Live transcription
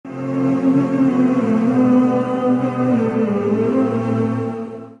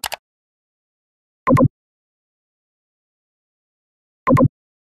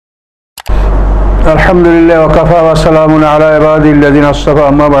আলহামদুলিল্লাহ ওয়া কাফা ওয়া সালামুন আলা ইবাদিল্লাযিনা আসতাফা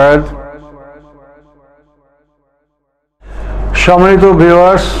আম্মা বা'দ। সম্মানিত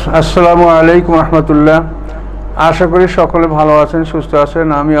ভিউয়ার্স, আসসালামু আলাইকুম রাহমাতুল্লাহ। আশা করি সকলে ভালো আছেন, সুস্থ আছেন।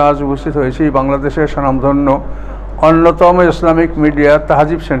 আমি আজ উপস্থিত হয়েছি বাংলাদেশের স্বনামধন্য অন্যতম ইসলামিক মিডিয়া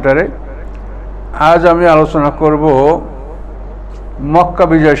তাহজিব সেন্টারে। আজ আমি আলোচনা করব মক্কা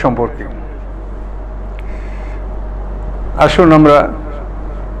বিজয় সম্পর্কে। আসুন আমরা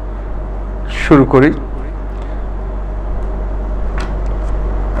শুরু করি।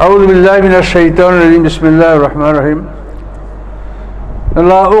 আউযু বিল্লাহি মিনাশ শাইতানির রাজিম। বিসমিল্লাহির রহমানির রহিম।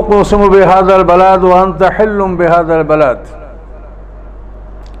 লা উকসিমু বিহাযাল বালাদ ওয়া আনতা হিল্লুম বিহাযাল বালাদ।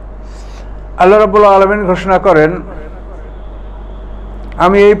 আল্লাহ রাব্বুল আলামিন ঘোষণা করেন,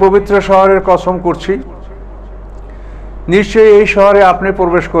 আমি এই পবিত্র শহরের কসম করছি, নিশ্চয়ই এই শহরে আপনি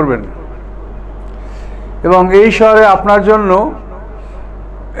প্রবেশ করবেন এবং এই শহরে আপনার জন্য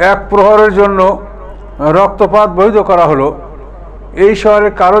এক প্রহরের জন্য রক্তপাত বৈধ করা হলো। এই শহরে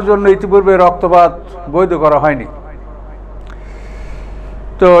কারোর জন্য ইতিপূর্বে রক্তপাত বৈধ করা হয়নি।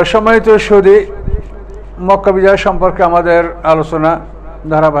 তো সম্মানিত সুধী, মক্কা বিজয় সম্পর্কে আমাদের আলোচনা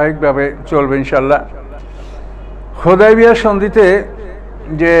ধারাবাহিকভাবে চলবে ইনশাল্লাহ। হুদায়বিয়া সন্ধিতে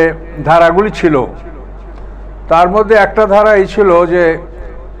যে ধারাগুলি ছিল তার মধ্যে একটা ধারা এই ছিল যে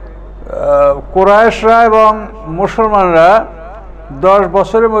কুরাইশরা এবং মুসলমানরা 10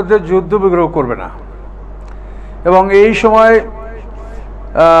 বছরের মধ্যে যুদ্ধ বিগ্রহ করবে না এবং এই সময়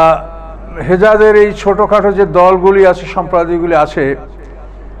হেজাজের এই ছোটোখাটো যে দলগুলি আছে, সম্প্রদায়গুলি আছে,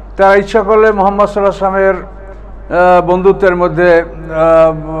 তারা ইচ্ছা করলে মুহাম্মদ সাল্লাল্লাহু আলাইহি ওয়াসাল্লামের বন্ধুত্বের মধ্যে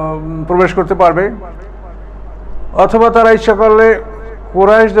প্রবেশ করতে পারবে, অথবা তারা ইচ্ছা করলে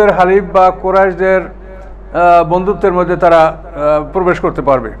কুরাইশদের হালিফ বা কুরাইশদের বন্ধুত্বের মধ্যে তারা প্রবেশ করতে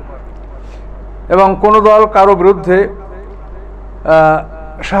পারবে এবং কোনো দল কারো বিরুদ্ধে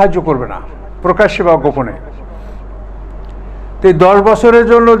সাহায্য করবে না, প্রকাশ্যে বা গোপনে। তো 10 বছরের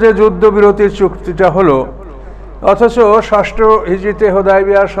জন্য যে যুদ্ধবিরতির চুক্তিটা হলো, অথচ 6ষ্ঠ হিজরিতে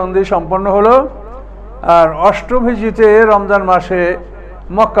হুদায়বিয়ার সন্ধি সম্পন্ন হলো আর 8ম হিজরিতে রমজান মাসে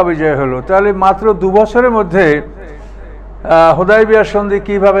মক্কা বিজয় হলো। তাহলে মাত্র 2 বছরের মধ্যে হুদায়বিয়ার সন্ধি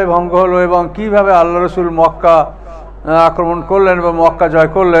কীভাবে ভঙ্গ হলো এবং কীভাবে আল্লাহ রসুল মক্কা আক্রমণ করলেন বা মক্কা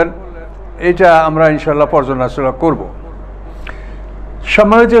জয় করলেন, এটা আমরা ইনশাল্লাহ পর্যালোচনা করব।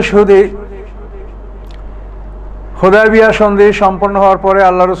 সম্মানিত সুধী, হুদায়বিয়া সন্ধি সম্পন্ন হওয়ার পরে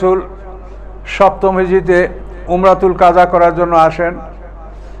আল্লাহ রসুল 7ম হিজরিতে উমরাতুল কাজা করার জন্য আসেন।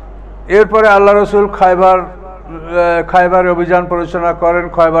 এরপরে আল্লাহ রসুল খায়বার অভিযান পরিচালনা করেন,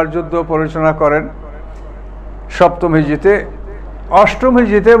 খায়বার যুদ্ধ পরিচালনা করেন 7ম হিজরিতে। 8ম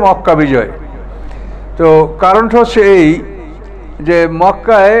হিজরিতে মক্কা বিজয়। তো কারণটা হচ্ছে এই যে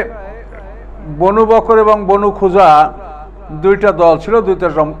মক্কায় বনু বকর এবং বনু খুজা দুইটা দল ছিল, দুইটা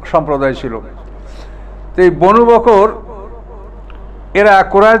সম্প্রদায় ছিল। তো এই বনু বকর এরা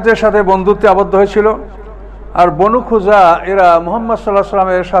কুরাইশদের সাথে বন্ধুত্বে আবদ্ধ হয়েছিল আর বনু খুজা এরা মুহাম্মদ সাল্লাল্লাহু আলাইহি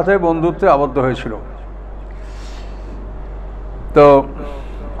ওয়াসাল্লামের সাথে বন্ধুত্বে আবদ্ধ হয়েছিল। তো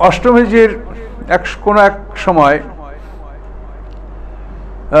 8ম হিজরির কোনো এক সময়,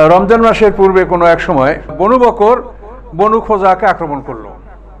 রমজান মাসের পূর্বে কোনো এক সময় বনু বকর বনু খুজাকে আক্রমণ করলো।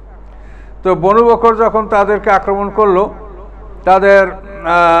 তো বনু বকর যখন তাদেরকে আক্রমণ করলো, তাদের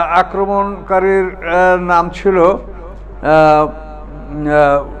আক্রমণকারীর নাম ছিল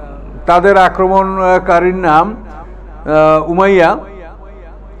উমাইয়া।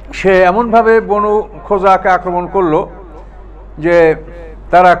 সে এমনভাবে বনু খোজাকে আক্রমণ করলো যে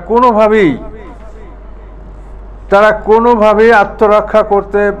তারা কোনোভাবেই আত্মরক্ষা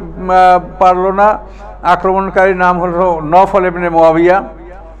করতে পারল না। আক্রমণকারীর নাম হলো নফল ইবনে মুয়াবিয়া।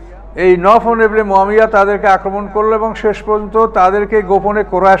 এই নফল ইবনে মুয়াবিয়া তাদেরকে আক্রমণ করলো এবং শেষ পর্যন্ত তাদেরকে গোপনে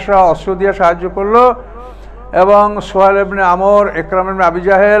কুরাইশরা অস্ত্র দিয়ে সাহায্য করলো এবং সোহেল ইবনে আমর, ইকরাম ইবনে আবি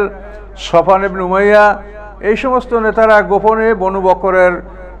জাহেল, সফান ইবনে উমাইয়া এই সমস্ত নেতারা গোপনে বনু বকরের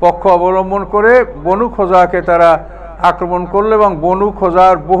পক্ষ অবলম্বন করে বনু খোজাকে তারা আক্রমণ করলো এবং বনু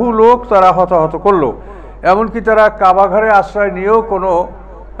খোজার বহু লোক তারা হতাহত করলো। এমনকি তারা কাবাঘরে আশ্রয় নিয়েও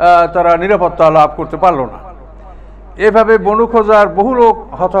তারা নিরাপত্তা লাভ করতে পারলো না। এভাবে বনু খোজার বহু লোক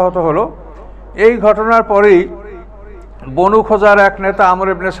হতাহত হলো। এই ঘটনার পরেই বনু খোজার এক নেতা আমর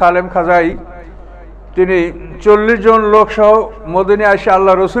ইবনে সালেম খাজাই, তিনি 40 জন লোকসহ মদিনায় এসে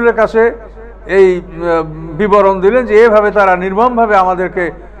আল্লাহ রসুলের কাছে এই বিবরণ দিলেন যে এভাবে তারা নির্মমভাবে আমাদেরকে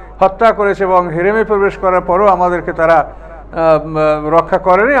হত্যা করেছে এবং হেরেমে প্রবেশ করার পরেও আমাদেরকে তারা রক্ষা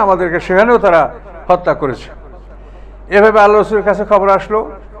করেনি, আমাদেরকে সেখানেও তারা হত্যা করেছে। এভাবে আল্লাহ রসুলের কাছে খবর আসলো।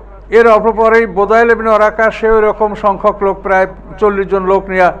 এর অপরপরেই বোদাইল ইবনে ওরাকা, সেও এরকম সংখ্যক লোক, প্রায় 40 জন লোক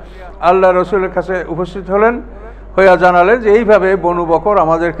নিয়ে আল্লাহ রসুলের কাছে উপস্থিত হলেন, হইয়া জানালেন যে এইভাবে বনু বকর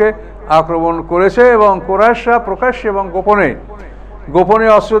আমাদেরকে আক্রমণ করেছে এবং কুরাইশরা প্রকাশ্যে এবং গোপনে গোপনে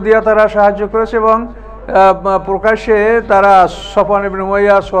অস্ত্র দিয়ে তারা সাহায্য করেছে এবং প্রকাশ্যে তারা সফওয়ান ইবনে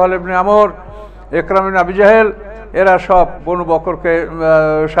উমাইয়া, সোহেল ইবনে আমর, ইকরাম ইবনে আবি জাহেল এরা সব বনু বকরকে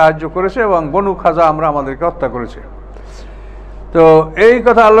সাহায্য করেছে এবং বনু খাজা আমাদেরকে হত্যা করেছে। তো এই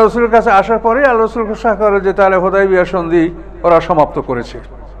কথা আল্লাহ রসুলের কাছে আসার পরে আল্লাহ রসুল ঘোষণা করে যে তাহলে হুদায়বিয়া সন্ধি ওরা সমাপ্ত করেছে।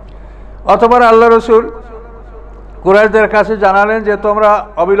 অথবা আল্লাহ রসুল কুরাইশদের কাছে জানালেন যে তোমরা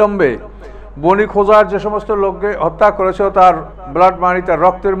অবিলম্বে বনি খোজার যে সমস্ত লোককে হত্যা করেছো তার ব্লাড মানি, তার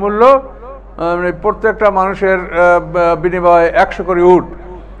রক্তের মূল্য প্রত্যেকটা মানুষের বিনিময়ে 100 করে উট,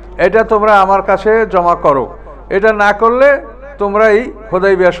 এটা তোমরা আমার কাছে জমা করো। এটা না করলে তোমরাই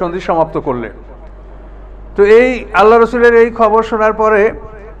হুদায়বিয়া সন্ধি সমাপ্ত করলে। তো এই আল্লাহ রসুলের এই খবর শোনার পরে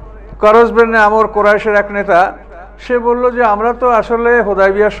করজ বিন আমর, কুরাইশের এক নেতা, সে বলল যে আমরা তো আসলে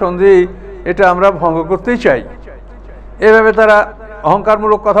হুদায়বিয়া সন্ধি এটা আমরা ভঙ্গ করতেই চাই। এভাবে তারা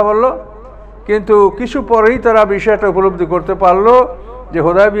অহংকারমূলক কথা বলল, কিন্তু কিছু পরেই তারা বিষয়টা উপলব্ধি করতে পারলো যে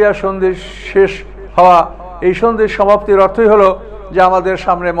হুদায়বিয়া সন্ধির শেষ হওয়া, এই সন্ধির সমাপ্তির অর্থই হলো যে আমাদের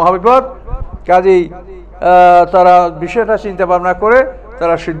সামনে মহাবিপদ। কাজেই তারা বিষয়টা চিন্তা ভাবনা করে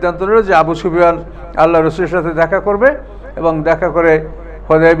তারা সিদ্ধান্ত নিল যে আবু সুফিয়ান আল্লাহ রসুলের সাথে দেখা করবে এবং দেখা করে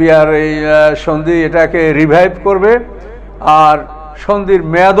হুদায়বিয়ার এই সন্ধি এটাকে রিভাইভ করবে আর সন্ধির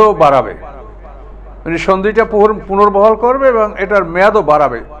মেয়াদও বাড়াবে, মানে সন্ধিটা পুনর্বহাল করবে এবং এটার মেয়াদও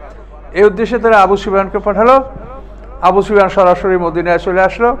বাড়াবে। এই উদ্দেশ্যে তারা আবু সুফিয়ানকে পাঠালো। আবু সুফিয়ান সরাসরি মদিনায় চলে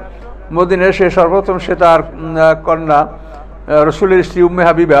আসলো। মদিনায় সে সর্বপ্রথম সে তার কন্যা রসুলের স্ত্রী উম্মে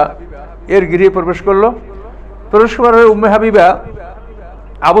হাবিবা এর গৃহে প্রবেশ করলো। প্রবেশ করার উম্মে হাবিবা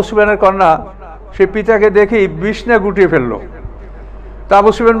আবু সুফিয়ানের কন্যা সে পিতাকে দেখেই বিছনা গুটিয়ে ফেললো। তা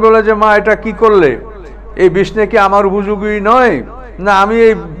আবু সুফিয়ান বলে যে মা এটা কি করলে? এই বিছনা কি আমার উপযোগী নয়, না আমি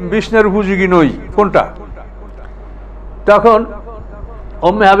এই বিছনার উপযোগী নই, কোনটা? তখন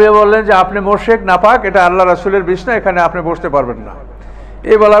উম্মে হাবিবা বললেন যে আপনি মোরশেক নাপাক, এটা আল্লাহ রাসূলের বিছনা, এখানে আপনি বসতে পারবেন না।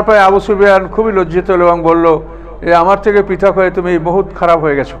 এই বলার পরে আবু সুফিয়ান খুবই লজ্জিত হলো এবং বলল আমার থেকে পৃথক হয়ে তুমি বহুত খারাপ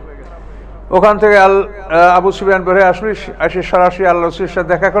হয়ে গেছো। ওখান থেকে আবু সুফিয়ান বের হয়ে আসি সরাসরি আল্লাহ রসুলের সাথে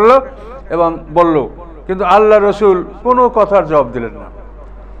দেখা করলো এবং বলল, কিন্তু আল্লাহ রসুল কোনো কথার জবাব দিলেন না।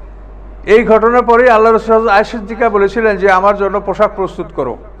 এই ঘটনার পরেই আল্লাহ রসুল আয়েশা সিদ্দিকা বলেছিলেন যে আমার জন্য পোশাক প্রস্তুত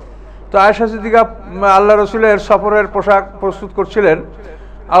করো। তো আয়েশা সিদ্দিকা আল্লাহ রসুলের সফরের পোশাক প্রস্তুত করছিলেন।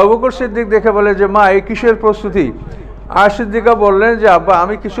 আবু বকর সিদ্দিক দেখে বলে যে মা এই কিসের প্রস্তুতি? আয়েশা সিদ্দিকা বললেন যে আব্বা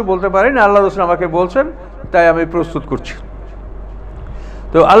আমি কিছু বলতে পারি না, আল্লাহ রসুল আমাকে বলছেন তাই আমি প্রস্তুত করছি।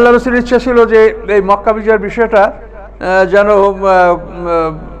 তো আল্লাহ রসুলের ইচ্ছা ছিল যে এই মক্কা বিজয়ের বিষয়টা যেন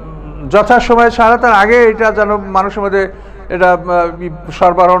যথাসময়ে ছাড়া তার আগে এটা যেন মানুষের মধ্যে এটা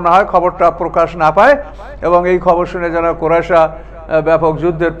সরবরাহ না হয়, খবরটা প্রকাশ না পায় এবং এই খবর শুনে যেন কুরাইশরা ব্যাপক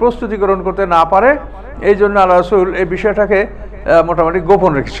যুদ্ধের প্রস্তুতি গ্রহণ করতে না পারে। এই জন্য আল্লাহ রসুল এই বিষয়টাকে মোটামুটি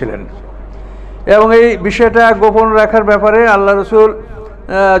গোপন রেখেছিলেন এবং এই বিষয়টা গোপন রাখার ব্যাপারে আল্লাহ রসুল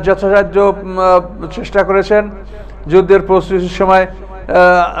যথাসাধ্য চেষ্টা করেছেন। যুদ্ধের প্রস্তুতির সময়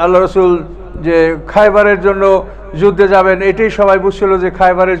আল্লাহ রসুল যে খায়বারের জন্য যুদ্ধে যাবেন এটাই সবাই বুঝছিল যে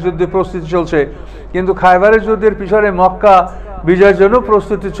খায়বারের যুদ্ধে প্রস্তুতি চলছে, কিন্তু খায়বারের যুদ্ধের পিছনে মক্কা বিজয়ের জন্য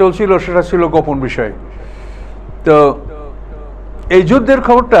প্রস্তুতি চলছিল, সেটা ছিল গোপন বিষয়। তো এই যুদ্ধের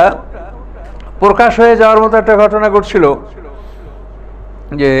খবরটা প্রকাশ হয়ে যাওয়ার মতো একটা ঘটনা ঘটছিল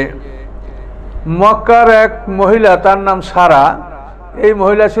যে মক্কার এক মহিলা, তার নাম সারা। এই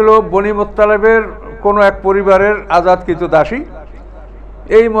মহিলা ছিল বনি মুত্তালিবের কোনো এক পরিবারের আজাদকৃত দাসী।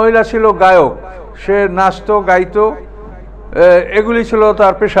 এই মহিলা ছিল গায়ক, সে নাচতো গাইতো, এগুলি ছিল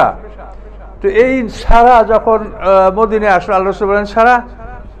তার পেশা। তো এই সারা যখন মদিনায় আসলো, আল্লাহ রাসূল বলেন সারা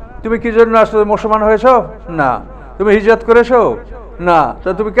তুমি কি জন্য আসছো? মুসলমান হয়েছ? না। তুমি হিজরত করেছো? না। তো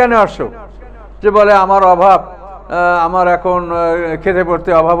তুমি কেন আসছো? যে বলে আমার অভাব, আমার এখন খেতে পড়তে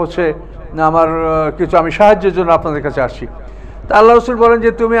অভাব হচ্ছে, আমার কিছু আমি সাহায্যের জন্য আপনাদের কাছে আসছি। তা আল্লাহ রাসূল বলেন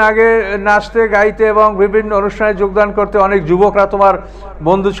যে তুমি আগে নাচতে গাইতে এবং বিভিন্ন অনুষ্ঠানে যোগদান করতে, অনেক যুবকরা তোমার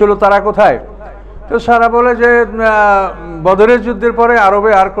বন্ধু ছিল, তারা কোথায়? তো সারা বলে যে বদরের যুদ্ধের পরে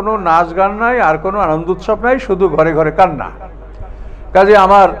আরবে আর কোনো নাচ গান নাই, আর কোনো আনন্দ উৎসব নাই, শুধু ঘরে ঘরে কান্না। কাজে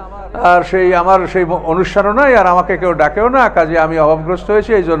আমার সেই অনুষ্ঠানও নাই, আর আমাকে কেউ ডাকেও না, কাজে আমি অভাবগ্রস্ত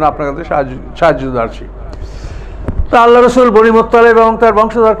হয়েছি, এই জন্য আপনার কাছে সাহায্য আসছি। তো আল্লাহ রসুল বনি মুত্তালিব এবং তার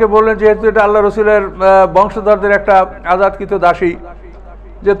বংশধরকে বললেন, যেহেতু এটা আল্লাহ রসুলের বংশধরদের একটা আজাদকৃত দাসী,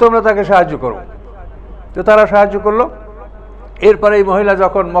 যে তোমরা তাকে সাহায্য করো। তো তারা সাহায্য করলো। এরপরে এই মহিলা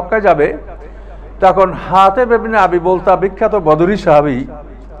যখন মক্কায় যাবে, তখন হাতেব ইবনে আবি বলতা, বিখ্যাত বদরি সাহাবী,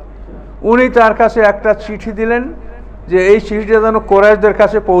 উনি তার কাছে একটা চিঠি দিলেন যে এই চিঠিটা যেন কুরাইশদের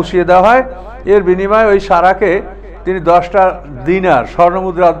কাছে পৌঁছিয়ে দেওয়া হয়। এর বিনিময়ে ওই সারাকে তিনি 10টা দিনার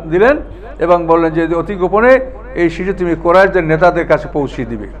স্বর্ণমুদ্রা দিলেন এবং বললেন যে অতি গোপনে এই চিঠি তুমি কুরাইশদের নেতাদের কাছে পৌঁছিয়ে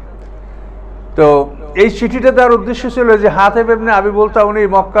দিবে। তো এই চিঠিটা তার উদ্দেশ্য ছিল যে হাতেব ইবনে আবি বলতা উনি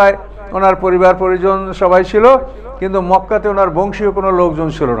মক্কায় ওনার পরিবার পরিজন সবাই ছিল, কিন্তু মক্কাতে ওনার বংশীয় কোনো লোকজন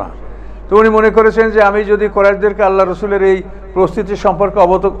ছিল না। তো উনি মনে করেছেন যে আমি যদি কুরাইশদেরকে আল্লাহ রসুলের এই প্রস্তুতি সম্পর্কে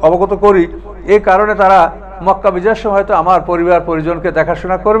অবগত করি, এই কারণে তারা মক্কা বিজয়ের সময় হয়তো আমার পরিবার পরিজনকে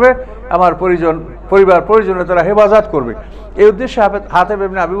দেখাশোনা করবে, আমার পরিবার পরিজনে তারা হেফাজত করবে। এই উদ্দেশ্যে হাতেব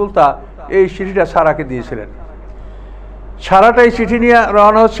ইবনে আবি বলতা এই চিঠিটা সারাকে দিয়েছিলেন। সারাটা এই চিঠি নিয়ে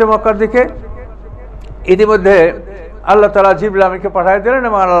রওনা হচ্ছে মক্কার দিকে। ইতিমধ্যে আল্লাহ তাআলা জিবরিল আমিনকে পাঠিয়ে দিলেন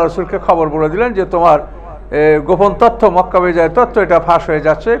এবং আল্লাহ রসুলকে খবর বলে দিলেন যে তোমার গোপন তথ্য, মক্কা বিজয়ের তথ্য, এটা ফাঁস হয়ে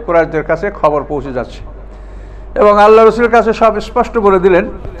যাচ্ছে, কুরাইশদের কাছে খবর পৌঁছে যাচ্ছে। এবং আল্লাহ রসুলের কাছে সব স্পষ্ট বলে দিলেন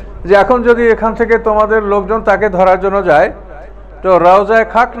যে এখন যদি এখান থেকে তোমাদের লোকজন তাকে ধরার জন্য যায়, তো রাউজায়ে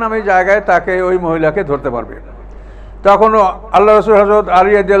খাক নামে জায়গায় তাকে, ওই মহিলাকে ধরতে পারবে। তখন আল্লাহ রসুল হযরত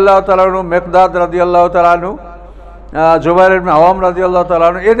আলী রাদিয়াল্লাহু তাআলা আনহু, মেকদাদ রাদিয়াল্লাহু তাআলা আনহু, জুবাইর ইবনে আওয়াম রাদিয়াল্লাহু তাআলা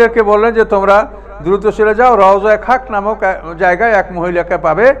আনহু, এদেরকে বললেন যে তোমরা দ্রুত চলে যাও, রাউজায়ে খাক নামক জায়গায় এক মহিলাকে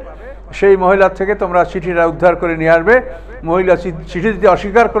পাবে, সেই মহিলার থেকে তোমরা চিঠিটা উদ্ধার করে নিয়ে আসবে। মহিলা চিঠি দিতে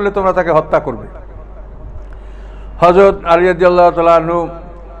অস্বীকার করলে তোমরা তাকে হত্যা করবে। হযরত আলী রাদিয়াল্লাহু তাআলা আনহু,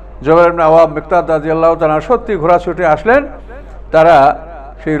 জুবাইর ইবনে আওয়াম, মেকদাদ রাদিয়াল্লাহু তাআলা সত্যি ঘোড়া ছুটে আসলেন। তারা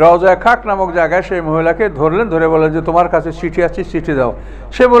সেই রাউজায়ে খাক নামক জায়গায় সেই মহিলাকে ধরলেন, ধরে বললেন যে তোমার কাছে চিঠি আছে, চিঠি দাও।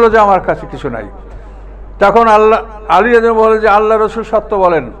 সে বলল যে আমার কাছে কিছু নাই। তখন আলী রাদিয়াল্লাহু বলে যে আল্লাহ রসুল সত্য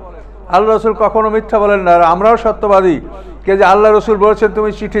বলেন, আল্লাহ রসুল কখনো মিথ্যা বলেন না, আর আমরাও সত্যবাদী কে যে আল্লাহ রসুল বলেছেন তুমি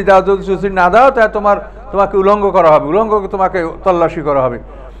চিঠি দাও, যদি চিঠি না দাও তাই তোমাকে উলঙ্গ করা হবে, উলঙ্গকে তোমাকে তল্লাশি করা হবে।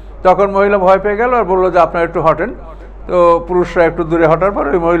 তখন মহিলা ভয় পেয়ে গেল আর বললো যে আপনারা একটু হটেন। তো পুরুষরা একটু দূরে হটার পর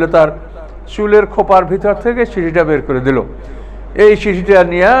ওই মহিলা তার চুলের খোপার ভিতর থেকে চিঠিটা বের করে দিল। এই চিঠিটা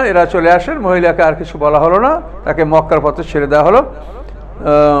নিয়ে এরা চলে আসেন। মহিলাকে আর কিছু বলা হলো না, তাকে মক্কার পথে ছেড়ে দেওয়া হলো।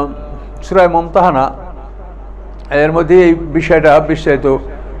 সূরা মুমতাহানা এর মধ্যে এই বিষয়টা বিস্তারিত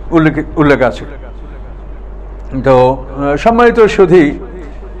উল্লেখ আছে। তো সম্মানিত সুধী,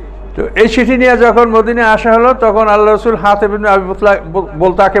 তো এই চিঠি নিয়ে যখন মদিনায় আসা হলো, তখন আল্লাহ রসুল হাতেব ইবনে আবি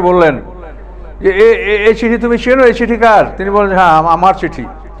বলতাকে বললেন যে এই চিঠি তুমি চেনো, এই চিঠি কার? তিনি বললেন হ্যাঁ আমার চিঠি।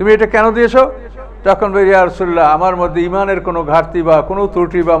 তুমি এটা কেন দিয়েছো? তখন বলি ইয়া রাসূলুল্লাহ, আমার মধ্যে ইমানের কোনো ঘাটতি বা কোনো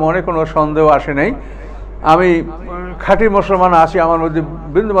ত্রুটি বা মনে কোনো সন্দেহ আসে নাই, আমি খাঁটি মুসলমান আছি, আমার মধ্যে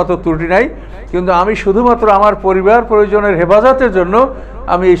বিন্দুমাত্র ত্রুটি নাই, কিন্তু আমি শুধুমাত্র আমার পরিবার পরিজনের হেফাজতের জন্য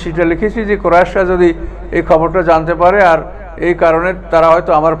আমি এই চিঠিটা লিখেছি যে কুরাইশরা যদি এই খবরটা জানতে পারে আর এই কারণে তারা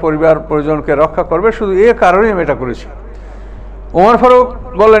হয়তো আমার পরিবার পরিজনকে রক্ষা করবে, শুধু এই কারণেই আমি এটা করেছি। ওমর ফারুক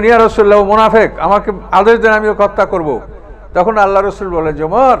বললেন ইয়া রাসূলুল্লাহ, মুনাফিক, আমাকে আদেশ দেন আমি হত্যা করব। তখন আল্লাহ রসুল বলেন যে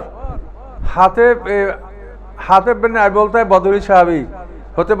ওমর, হাতেব ইবনে আবি বলতায় বদরি সাহাবী,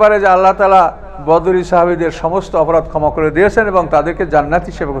 হতে পারে যে আল্লাহ তাআলা বদরি সাহাবীদের সমস্ত অপরাধ ক্ষমা করে দিয়েছেন এবং তাদেরকে জান্নাত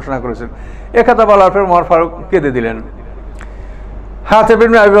হিসেবে ঘোষণা করেছেন। একথা বলার পর ওমর ফারুক কেঁদে দিলেন। হাতেব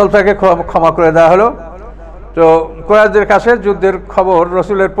ইবনে আবি বলতাকে ক্ষমা করে দেওয়া হলো। তো কুরাইশদের কাছে যুদ্ধের খবর,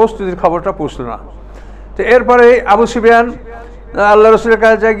 রসুলের প্রস্তুতির খবরটা পৌঁছল না। তো এরপরে আবু সুফিয়ান আল্লাহ রসুলের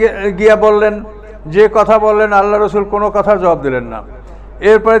কাছে গিয়া বললেন, যে কথা বললেন আল্লাহ রসুল কোনো কথার জবাব দিলেন না।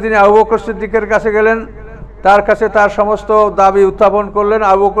 এরপরে তিনি আবু বকর সিদ্দিকের কাছে গেলেন, তার কাছে তার সমস্ত দাবি উত্থাপন করলেন।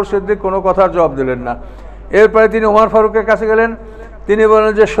 আবু বকর সিদ্দিক কোনো কথার জবাব দিলেন না। এরপরে তিনি ওমর ফারুকের কাছে গেলেন, তিনি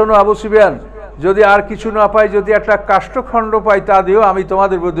বললেন যে শোনো আবু সুফিয়ান, যদি আর কিছু না পাই, যদি একটা কাষ্ঠখণ্ড পাই তা দিও, আমি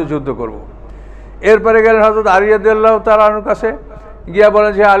তোমাদের বিরুদ্ধে যুদ্ধ করব। এরপরে গেলেন হযরত আলী রাদিয়াল্লাহু তাআলা আনহুর কাছে, গিয়া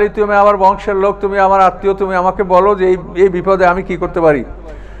বলেন যে আলী, তুমি আমার বংশের লোক, তুমি আমার আত্মীয়, তুমি আমাকে বলো যে এই বিপদে আমি কি করতে পারি।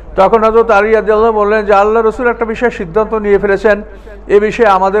 তখন হযরত আলী রাদিয়াল্লাহু বললেন যে আল্লাহ রসুল একটা বিষয়ে সিদ্ধান্ত নিয়ে ফেলেছেন, এ বিষয়ে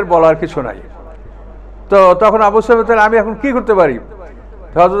আমাদের বলার কিছু নাই। তো তখন আবু সুফিয়ান, আমি এখন কি করতে পারি?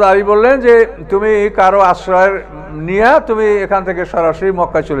 হযরত আলী বললেন যে তুমি কারো আশ্রয় নিয়ে তুমি এখান থেকে সরাসরি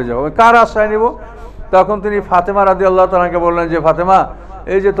মক্কায় চলে যাও। কার আশ্রয় নিব? তখন তিনি ফাতেমা রাদিয়াল্লাহু তাআলাকে বললেন যে ফাতেমা,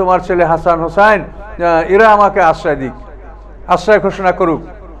 এই যে তোমার ছেলে হাসান হোসাইন, এরা আমাকে আশ্রয় দিক, আশ্রয় ঘোষণা করুক,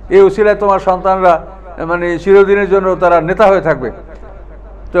 এই উসিলায় তোমার সন্তানরা মানে চিরদিনের জন্য তারা নেতা হয়ে থাকবে।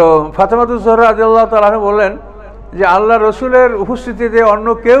 তো ফাতেমাতুজ জোহরা রাদিয়াল্লাহু তাআলা বললেন যে আল্লাহ রসুলের উপস্থিতিতে অন্য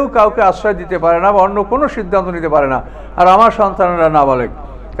কেউ কাউকে আশ্রয় দিতে পারে না বা অন্য কোনো সিদ্ধান্ত নিতে পারে না, আর আমার সন্তানরা নাবালেগ,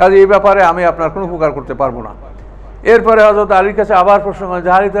 কাজে এই ব্যাপারে আমি আপনার কোনো উপকার করতে পারবো না। এরপরে হযরত আলীর কাছে আবার প্রশ্ন করলেন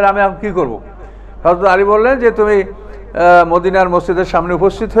যে আলী, তাহলে আমি কী করবো? হযরত আলী বললেন যে তুমি মদিনার মসজিদের সামনে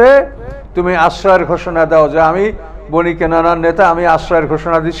উপস্থিত হয়ে তুমি আশ্রয়ের ঘোষণা দাও যে আমি বনি কেনানার নেতা, আমি আশ্রয়ের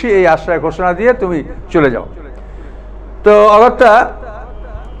ঘোষণা দিচ্ছি, এই আশ্রয়ের ঘোষণা দিয়ে তুমি চলে যাও। তো অগত্যা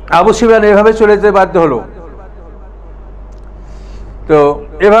আবু সুফিয়ান এভাবে চলে যেতে বাধ্য হলো। তো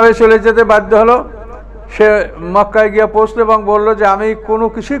এভাবে চলে যেতে বাধ্য হলো। সে মক্কায় গিয়ে পৌঁছলো এবং বলল যে আমি কোনো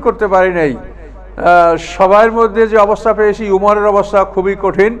কিছুই করতে পারি নাই, সবার মধ্যে যে অবস্থা পেয়েছি, উমরের অবস্থা খুবই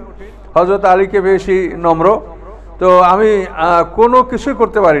কঠিন, হযরত আলীকে পেয়েছি নম্র, তো আমি কোনো কিছুই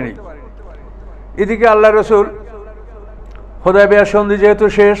করতে পারিনি। এদিকে আল্লাহ রসুল হুদায়বিয়ার সন্ধি যেহেতু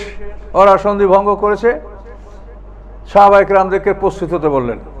শেষ, ওরা সন্ধি ভঙ্গ করেছে, সাহাবায়ে কেরামদেরকে প্রস্তুত হতে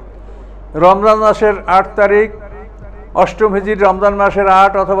বললেন। রমজান মাসের 8 তারিখ, অষ্টম হিজরি রমজান মাসের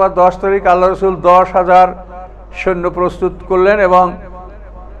 8 অথবা 10 তারিখ আল্লাহ রসুল 10,000 সৈন্য প্রস্তুত করলেন এবং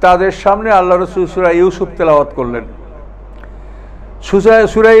তাদের সামনে আল্লাহ রসুল সূরা ইউসুফ তেলাওয়াত করলেন।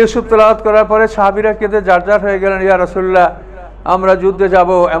 সূরা ইউসুফ তেলাওয়াত করার পরে সাহাবীরা কেঁদে জারজার হয়ে গেলেন, ইয়া রাসূলুল্লাহ, আমরা যুদ্ধে যাব,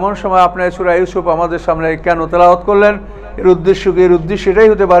 এমন সময় আপনি সূরা ইউসুফ আমাদের সামনে কেন তেলাওয়াত করলেন? এর উদ্দেশ্য কি? এর উদ্দেশ্য এটাই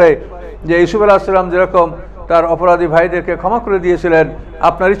হতে পারে যে ইউসুফ আলাইহিস সালাম যেরকম তার অপরাধী ভাইদেরকে ক্ষমা করে দিয়েছিলেন,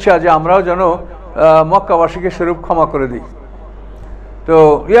 আপনার ইচ্ছা যে আমরাও যেন মক্কাবাসীকে সেরূপ ক্ষমা করে দিই। তো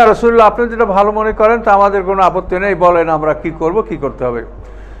ইয়া রাসূলুল্লাহ, আপনি যেটা ভালো মনে করেন তা আমাদের কোনো আপত্তি নেই, বলেন আমরা কি করব, কি করতে হবে।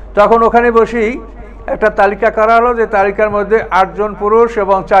 তখন ওখানে বসেই একটা তালিকা করা হলো, যে তালিকার মধ্যে 8 জন পুরুষ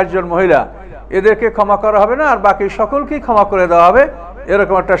এবং 4 জন মহিলা, এদেরকে ক্ষমা করা হবে না, আর বাকি সকলকেই ক্ষমা করে দেওয়া হবে।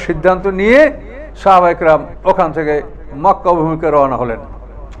 এরকম একটা সিদ্ধান্ত নিয়ে সাহাবায়ে কেরাম ওখান থেকে মক্কা অভিমুখে রওনা হলেন।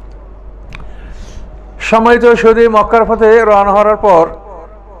 সম্মানিত সুধী, মক্কার পথে রওনা হওয়ার পর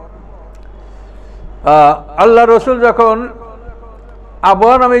আল্লাহ রসুল যখন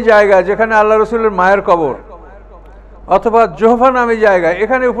আবওয়া নামী জায়গায়, যেখানে আল্লাহ রসুলের মায়ের কবর, অথবা জোহফা নামী জায়গায়,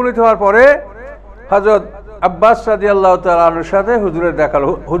 এখানে উপনীত হওয়ার পরে হযরত আব্বাস রাদিয়াল্লাহু তাআলা আনহুর সাথে হুজুরের দেখা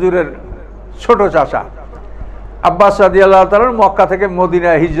হলো। হুজুরের ছোট চাচা আব্বাস রাদিয়াল্লাহু তাআলা মক্কা থেকে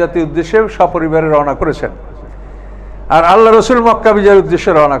মদিনায় হিজরতের উদ্দেশ্যে সপরিবারে রওনা করেছেন, আর আল্লাহ রসুল মক্কা বিজয়ের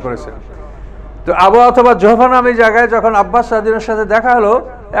উদ্দেশ্যে রওনা করেছেন। তো আবওয়া অথবা জোহফা নামী জায়গায় যখন আব্বাস রাদিয়াল্লাহুর সাথে দেখা হলো,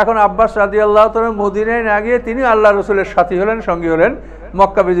 এখন আব্বাস রাদিয়াল্লাহু তাআলা মদিনায় না গিয়ে তিনি আল্লাহ রসুলের সাথী হলেন, সঙ্গী হলেন,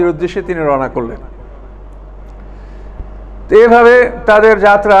 মক্কা বিজয়ের উদ্দেশ্যে তিনি রওনা করলেন। তো এভাবে তাদের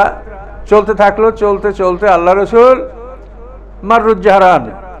যাত্রা চলতে থাকলো। চলতে চলতে আল্লাহ রসুল মাররুজ জাহরান,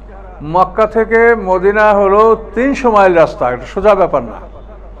 মক্কা থেকে মদিনা হলো 300 মাইল রাস্তা, এটা সোজা ব্যাপার না।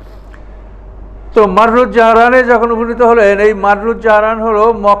 তো মাররুজ জাহরানে যখন উপনীত হলেন, এই মাররুজ জাহরান হলো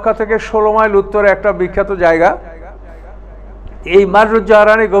মক্কা থেকে 16 মাইল উত্তরে একটা বিখ্যাত জায়গা। এই মাররুজ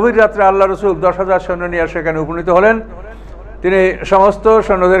জাহরানে গভীর রাত্রে আল্লাহ রসুল 10,000 সৈন্য নিয়ে সেখানে উপনীত হলেন। তিনি সমস্ত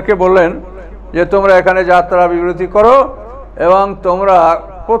সৈন্যদেরকে বললেন যে তোমরা এখানে যাত্রা বিরতি করো এবং তোমরা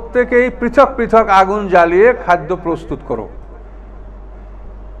প্রত্যেকেই পৃথক পৃথক আগুন জ্বালিয়ে খাদ্য প্রস্তুত করো।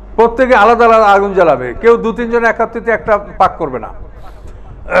 প্রত্যেকে আলাদা আলাদা আগুন জ্বালাবে, কেউ 2-3 জন একত্রিত একটা পাক করবে না।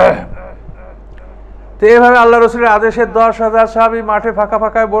 তো এইভাবে আল্লাহ রসুলের আদেশে 10,000 সাহাবী মাঠে ফাঁকা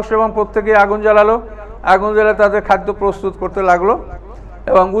ফাঁকায় বসে এবং প্রত্যেকে আগুন জ্বালালো। আগুন জ্বালিয়ে তাদের খাদ্য প্রস্তুত করতে লাগলো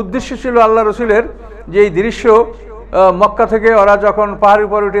এবং উদ্দেশ্য ছিল আল্লাহ রসুলের যে এই দৃশ্য, মক্কা থেকে ওরা যখন পাহাড়ের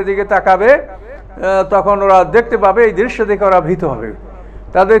উপর উঠে দিকে তাকাবে তখন ওরা দেখতে পাবে, এই দৃশ্য দেখে ওরা ভীত হবে।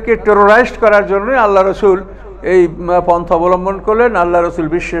 তাদেরকে টেরোরাইজড করার জন্যই আল্লাহ রসুল এই পন্থা অবলম্বন করলেন। আল্লাহ রসুল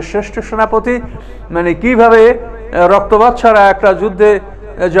বিশ্বের শ্রেষ্ঠ সেনাপতি, মানে কিভাবে রক্তপাত ছাড়া একটা যুদ্ধে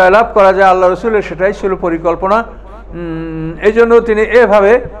জয়লাভ করা যায়, আল্লাহ রসুলের সেটাই ছিল পরিকল্পনা। এই জন্য তিনি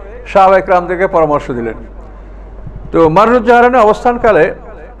এভাবে সাহাবায়ে কেরামদেরকে পরামর্শ দিলেন। তো মাররুজ জাহরানে অবস্থানকালে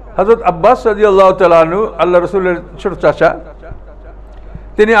হযরত আব্বাস রাদিয়াল্লাহু তাআলা আনহু, আল্লাহ রসুলের ছোট চাচা,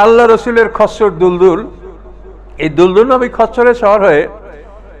 তিনি আল্লাহ রসুলের খচ্চর দুলদুল, এই দুলদুল নামী খচ্চরে শহর হয়ে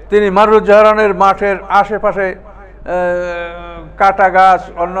তিনি মাররুজ জাহরানের মাঠের আশেপাশে কাটা গাছ,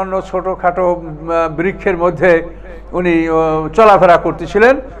 অন্যান্য ছোটোখাটো বৃক্ষের মধ্যে উনি চলাফেরা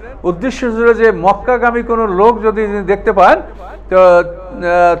করতেছিলেন। উদ্দেশ্য ছিল যে মক্কাগামী কোনো লোক যদি দেখতে পান তো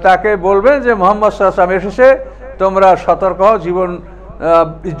তাকে বলবেন যে মুহাম্মদ সাল্লাল্লাহু আলাইহি ওয়াসাল্লাম এসেছে, তোমরা সতর্ক হও, জীবন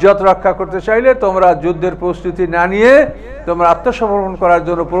ইজ্জত রক্ষা করতে চাইলে তোমরা যুদ্ধের প্রস্তুতি না নিয়ে তোমরা আত্মসমর্পণ করার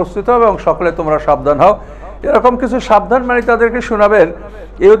জন্য প্রস্তুত হও এবং সকলে তোমরা সাবধান হও। এরকম কিছু সাবধান মানে তাদেরকে শোনাবেন।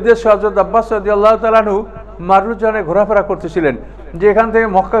 এই উদ্দেশ্যে হযরত আব্বাস রাদিয়াল্লাহু তাআলা আনহু মাররুজ জাহরানে ঘোরাফেরা করতেছিলেন, যে এখান থেকে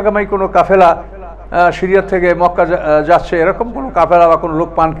মক্কাগামী কোনো কাফেলা সিরিয়া থেকে মক্কা যাচ্ছে, এরকম কোনো কাফেলা বা কোনো লোক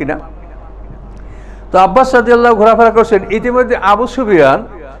পান কিনা। তো আব্বাস রাদিয়াল্লাহু ঘোরাফেরা করছেন। ইতিমধ্যে আবু সুফিয়ান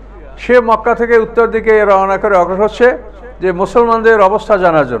সে মক্কা থেকে উত্তর দিকে রওনা করে অগ্রসর হচ্ছে যে মুসলমানদের অবস্থা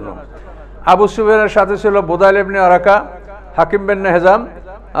জানার জন্য। আবু সুফিয়ানের সাথে ছিল বুদাইল ইবনে আরাকা, হাকিম বিন হিজাম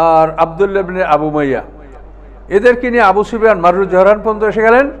আর আব্দুল্লাহ ইবনে আবু মাইয়া। এদেরকে নিয়ে আবু সুফিয়ান মাররুজ জাহরান পর্যন্ত এসে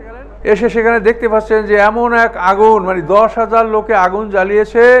গেলেন। এসে সেখানে দেখতে পাচ্ছেন যে এমন এক আগুন, মানে 10,000 লোকে আগুন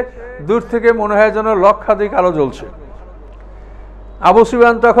জ্বালিয়েছে, দূর থেকে মনে হয় যেন লক্ষাধিক আলো জ্বলছে। আবু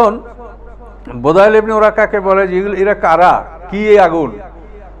সুফিয়ান তখন বুদাইল ইবনে আরাকাকে বলে যে এরা কারা, কি এই আগুন?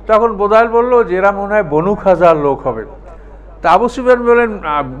 তখন বুদাইল বলল যে এরা মনে হয় বনু খাজার লোক হবে। তা আবু সুফিয়ান বলেন,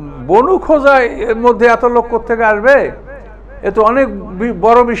 বনু খোজা এর মধ্যে এত লোক কোত্থেকে আসবে? এ তো অনেক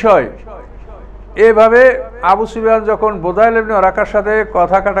বড় বিষয়। এভাবে আবু সুফিয়ান যখন বুদাইল ইবনে আরাকার সাথে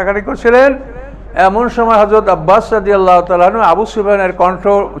কথা কাটাকাটি করছিলেন, এমন সময় হযরত আব্বাস রাদিয়াল্লাহু তাআলা আনহু আবু সুফিয়ানের কণ্ঠ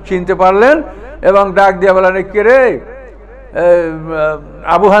চিনতে পারলেন এবং ডাক দিয়ে বললেন, কে রে,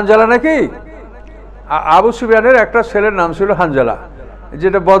 আবু হানজালা নাকি? আবু সুফিয়ানের একটা ছেলের নাম ছিল হানজালা,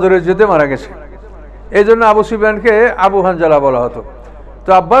 যেটা বদরের যুদ্ধে মারা গেছে, এই জন্য আবু সুফিয়ানকে আবু হানজালা বলা হতো। তো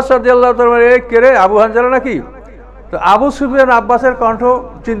আব্বাস রাদিয়াল্লাহু তাআলা কে রে, আবু হানজালা নাকি? তো আবু সুফিয়ান আব্বাসের কণ্ঠ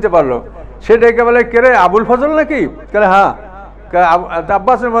চিনতে পারলো, সে ডেকে বলে, কে রে, আবুল ফজল নাকি? বলে হ্যাঁ।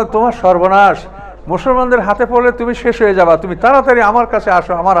 আব্বাসের মধ্যে, তোমার সর্বনাশ, মুসলমানদের হাতে পড়লে তুমি শেষ হয়ে যাবা, তুমি তাড়াতাড়ি আমার কাছে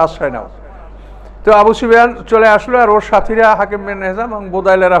আসো, আমার আশ্রয় নাও। তো আবু সুফিয়ান চলে আসলো, আর ওর সাথীরা হাকিম বিন হিজাম এবং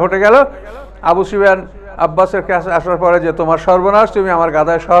বুদাইলেরা হটে গেল। আবু সুফিয়ান আব্বাসের কাছে আসার পরে যে, তোমার সর্বনাশ, তুমি আমার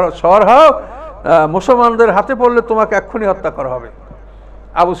গাদায় সওয়ার হও, মুসলমানদের হাতে পড়লে তোমাকে এক্ষুনি হত্যা করা হবে।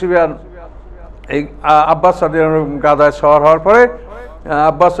 আবু সুফিয়ান এই আব্বাস গাদায় সওয়ার হওয়ার পরে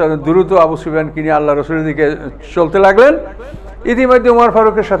আব্বাস দ্রুত আবু সুফিয়ানকে নিয়ে আল্লাহ রসুলের দিকে চলতে লাগলেন। ইতিমধ্যে উমর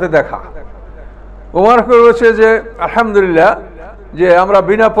ফারুকের সাথে দেখা। উমর করেছে যে আলহামদুলিল্লাহ, যে আমরা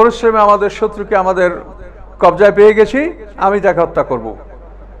বিনা পরিশ্রমে আমাদের শত্রুকে আমাদের কবজায় পেয়ে গেছি, আমি তাকে হত্যা করব।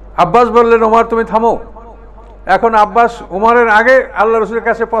 আব্বাস বললেন, উমর তুমি থামো। এখন আব্বাস উমরের আগে আল্লাহ রসুলের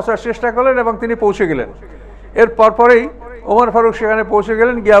কাছে পৌঁছার চেষ্টা করলেন এবং তিনি পৌঁছে গেলেন। এর পরপরেই উমর ফারুক সেখানে পৌঁছে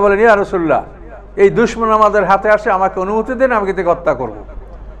গেলেন, গিয়া বলেন, ইয়া রাসূলুল্লাহ, এই দুশমন আমাদের হাতে আসে, আমাকে অনুমতি দেন, আমি তাকে হত্যা করব।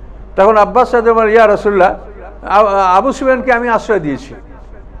 তখন আব্বাস সাহেব, ইয়া রাসূলুল্লাহ, আবু সুফিয়ানকে আমি আশ্রয় দিয়েছি,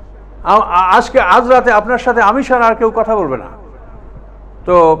 আজ রাতে আপনার সাথে আমি ছাড়া আর কেউ কথা বলবে না।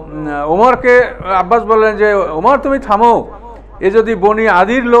 তো উমরকে আব্বাস বললেন যে, উমর তুমি থামো, এ যদি বনি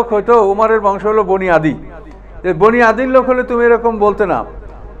আদির লোক হইতো, উমরের বংশ হলো বনি আদি, যে বনি আদির লোক হলে তুমি এরকম বলতে না।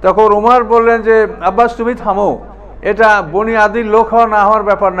 তখন উমর বললেন যে, আব্বাস তুমি থামো, এটা বনি আদির লোক হওয়া না হওয়ার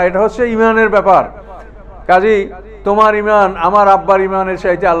ব্যাপার না, এটা হচ্ছে ইমানের ব্যাপার। কাজেই তোমার ইমান আমার আব্বার ইমানের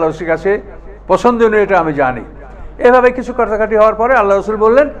চাইতে আল্লাহ রসুলের কাছে পছন্দনীয়, এটা আমি জানি। এভাবে কিছু কাটাকাটি হওয়ার পরে আল্লাহ রসুল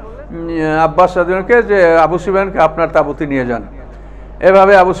বললেন আব্বাস সাদিনকে যে, আবু সুফিয়ানকে আপনার তাঁবুতে নিয়ে যান।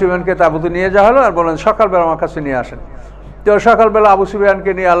 এভাবে আবু সুফিয়ানকে তাঁবুতে নিয়ে যাওয়া হলো, আর বললেন সকালবেলা আমার কাছে নিয়ে আসেন। তো সকালবেলা আবু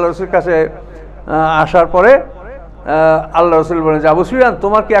সুফিয়ানকে নিয়ে আল্লাহ রসুলের কাছে আসার পরে আল্লাহ রসুল বলেন যে, আবু সুফিয়ান,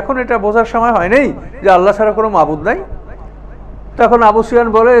 তোমার কি এখন এটা বোঝার সময় হয় নাই যে আল্লাহ ছাড়া কোনো মাবুদ নাই? তখন আবু সুফিয়ান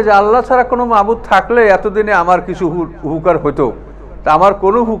বলে যে, আল্লাহ ছাড়া কোনো মাবুদ থাকলে এতদিনে আমার কিছু হুকার হতো, তা আমার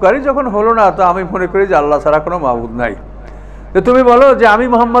কোনো হুকারই যখন হলো না, তো আমি মনে করি যে আল্লাহ ছাড়া কোনো মাবুদ নাই। তো তুমি বলো যে আমি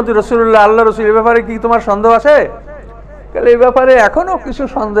মোহাম্মদ রাসূলুল্লাহ, আল্লাহ রসুল, এ ব্যাপারে কি তোমার সন্দেহ আছে? এই ব্যাপারে এখনো কিছু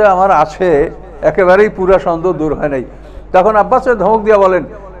সন্দেহ আমার আছে, একেবারেই পুরো সন্দেহ দূর হয় নাই। তখন আব্বাসের ধমক দিয়া বলেন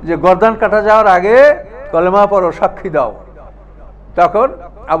যে, গর্দান কাটা যাওয়ার আগে কলেমা পড়ো, সাক্ষী দাও। তখন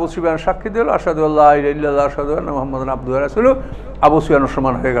আবু সুফিয়ান সাক্ষী দিল, আশহাদু আল্লা ইলাহা ইল্লাল্লাহ আশহাদু আন্না মুহাম্মাদান আবদুহু ওয়া রাসূলুহু। আবু সুফিয়ান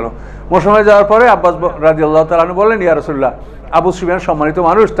মুসলমান হয়ে গেল। মুসলমান যাওয়ার পরে আব্বাস রাদিয়াল্লাহু তাআলা আনহু বললেন, ইয়া রাসূলুল্লাহ, আবু সুফিয়ান সম্মানিত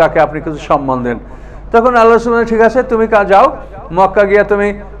মানুষ, তাকে আপনি কিছু সম্মান দেন। তখন আল্লাহ রাসূল, ঠিক আছে, তুমি যাও, মক্কা গিয়ে তুমি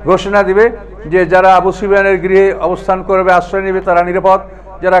ঘোষণা দিবে যে যারা আবু সুফিয়ানের গৃহে অবস্থান করবে, আশ্রয় নেবে, তারা নিরাপদ,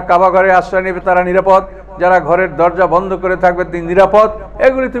 যারা কাবা ঘরে আশ্রয় নেবে তারা নিরাপদ, যারা ঘরের দরজা বন্ধ করে থাকবে তিনি নিরাপদ,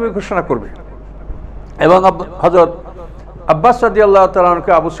 এগুলি তুমি ঘোষণা করবে। এবং হযরত আব্বাস রাদিয়াল্লাহু তাআলা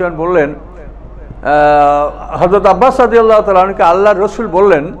আনহুকে আবু সুফিয়ান বললেন, হযরত আব্বাস রাদিয়াল্লাহু তাআলা আনহুকে আল্লাহর রাসূল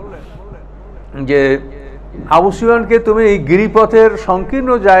বললেন যে, আবু সুফিয়ানকে তুমি এই গিরিপথের সংকীর্ণ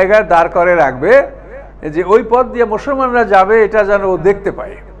জায়গায় দাঁড় করে রাখবে, যে ওই পথ দিয়ে মুসলমানরা যাবে এটা যেন ও দেখতে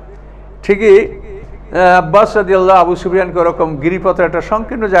পায়। ঠিকই আব্বাস রাদিয়াল্লাহু আবু সুফিয়ানকে ওরকম গিরিপথের একটা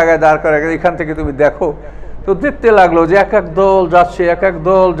সংকীর্ণ জায়গায় দাঁড় করে, এখান থেকে তুমি দেখো। তো দেখতে লাগলো যে এক এক দল যাচ্ছে, এক এক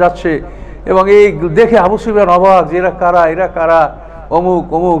দল যাচ্ছে, এবং এই দেখে আবু সুফিয়ান অবাক যে এরা কারা, এরা কারা, অমুক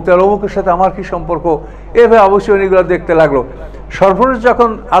অমুক, তাহলে অমুকের সাথে আমার কি সম্পর্ক? এভাবে আবু সুফিয়ান এগুলো দেখতে লাগলো। সর্বশেষ যখন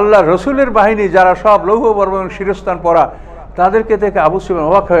আল্লাহ রসুলের বাহিনী যারা সব লৌহ বর্ম এবং শিরস্থান পরা, তাদেরকে দেখে আবু সুফিয়ান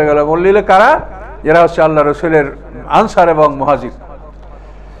অবাক হয়ে গেল। বললেন, কারা? এরা হচ্ছে আল্লাহ রসুলের আনসার এবং মুহাজির।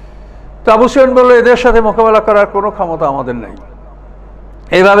 তো আবু সুফিয়ান বলল, এদের সাথে মোকাবেলা করার কোনো ক্ষমতা আমাদের নেই।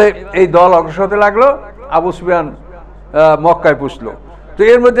 এইভাবে এই দল অগ্রসর হতে লাগলো। আবু সুফিয়ান মক্কায় পুষলো। তো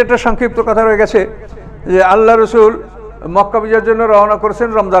এর মধ্যে একটা সংক্ষিপ্ত কথা রয়ে গেছে যে আল্লাহ রসুল মক্কা বিজয়ের জন্য রওনা করেছেন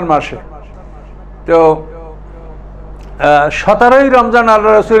রমজান মাসে। তো 17ই রমজান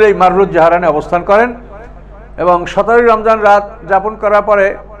আল্লাহ রসুল এই মাররুজ জাহারানে অবস্থান করেন, এবং 17ই রমজান রাত যাপন করার পরে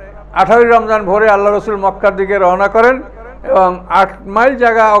 18ই রমজান ভোরে আল্লাহ রসুল মক্কার দিকে রওনা করেন, এবং 8 মাইল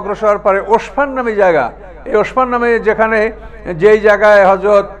জায়গা অগ্রসর পরে ওসফান নামে জায়গা, এই ওসফান নামে যেখানে যেই জায়গায়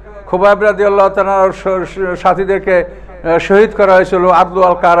হযরত খুবাইব রাদিয়াল্লাহু তাআলা সাথীদেরকে শহীদ করা হয়েছিল, আদলু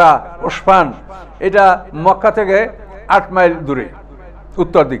আল কারা ওসফান, এটা মক্কা থেকে 8 মাইল দূরে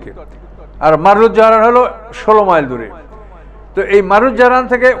উত্তর দিকে, আর মাররুজ জাহারান হলো 16 মাইল দূরে। তো এই মাররুজ জাহারান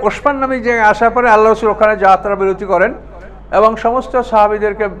থেকে ওসফান নামে জায়গায় আসার পরে আল্লাহ রসুল ওখানে যাত্রা বিরতি করেন এবং সমস্ত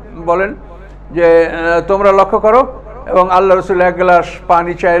সাহাবীদেরকে বলেন যে তোমরা লক্ষ্য করো, এবং আল্লাহ রসুল 1 গ্লাস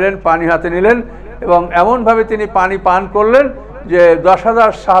পানি চাইলেন, পানি হাতে নিলেন, এবং এমনভাবে তিনি পানি পান করলেন যে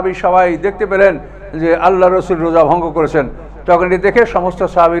 10,000 সাহাবী সবাই দেখতে পেলেন যে আল্লাহ রসুল রোজা ভঙ্গ করেছেন। তখন এটি দেখে সমস্ত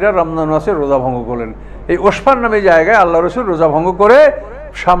সাহাবীরা রমজান মাসে রোজা ভঙ্গ করলেন। এই ওসফান নামে জায়গায় আল্লাহ রসুল রোজা ভঙ্গ করে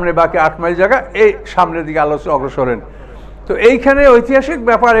সামনে বাকি 8 মাইল জায়গা এই সামনের দিকে আল্লাহ রসুল অগ্রসর হলেন। তো এইখানে ঐতিহাসিক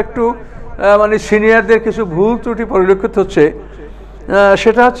ব্যাপার একটু মানে সিনিয়রদের কিছু ভুল ত্রুটি পরিলক্ষিত হচ্ছে।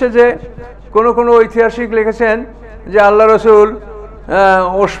 সেটা হচ্ছে যে কোনো ঐতিহাসিক লিখেছেন যে আল্লাহ রসুল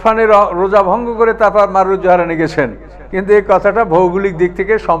ওসফানের রোজা ভঙ্গ করে তারপর মারুজ্জাহারানে গেছেন, কিন্তু এই কথাটা ভৌগোলিক দিক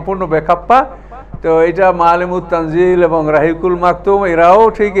থেকে সম্পূর্ণ বেখাপ্পা। তো এটা মালিমুত তানজিল এবং রাহিকুল মাকতুম এরাও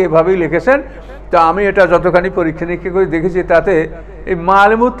ঠিক এইভাবেই লিখেছেন। তো আমি এটা যতখানি পরীক্ষা নিরীক্ষা করে দেখেছি তাতে এই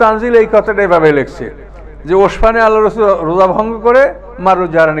মালিমুত তানজিল এই কথাটা এভাবে লিখছে যে ওসফানে আল্লাহ রসুল রোজা ভঙ্গ করে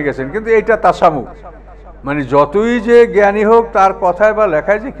মারুজ্জাহারানে গেছেন, কিন্তু এইটা তাসামু, মানে যতই যে জ্ঞানী হোক তার কথায় বা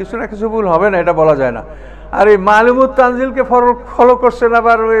লেখায় যে কিছু না কিছু ভুল হবে না এটা বলা যায় না। আর এই মালিমুত তানজিলকে ফলো করছেন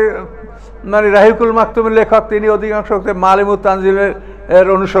আবার ওই মানে রাহিকুল মাকতুমের লেখক, তিনি অধিকাংশ মালিমুত তানজিলের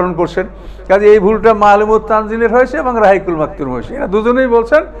অনুসরণ করছেন। কাজে এই ভুলটা মালিমুত তানজিলের হয়েছে এবং রাহিকুল মাকতুম হয়েছে। এরা দুজনেই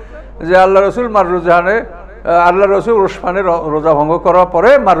বলছেন যে আল্লাহ রসুল মারুজ্জাহানে আল্লাহ রসুল ওসফানের রোজা ভঙ্গ করার পরে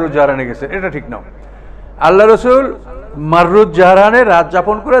মারুজ্জাহারানে গেছেন, এটা ঠিক না। আল্লাহ রসুল মারুজ্জাহারানে রাত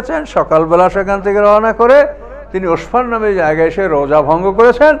যাপন করেছেন, সকালবেলা সেখান থেকে রওনা করে তিনি ওসফান নামে জায়গায় এসে রোজা ভঙ্গ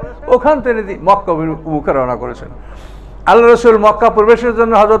করেছেন, ওখান থেকে মক্কা অভিমুখে রওনা করেছেন। আল্লাহ রসুল মক্কা প্রবেশের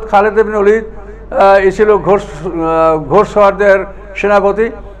জন্য হযরত খালিদ ইবনে ওলীদ ছিল ঘোড়সওয়ারদের সেনাপতি।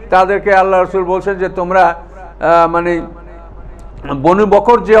 তাদেরকে আল্লাহ রসুল বলছেন যে তোমরা মানে বনু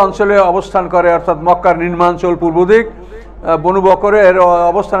বকর যে অঞ্চলে অবস্থান করে, অর্থাৎ মক্কার নিম্নাঞ্চল পূর্ব দিক, বনু বকরের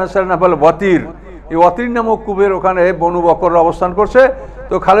অবস্থানের নাম হলো ওয়াতির। এই ওয়াতির নামক কুবের ওখানে বনু বকর অবস্থান করছে।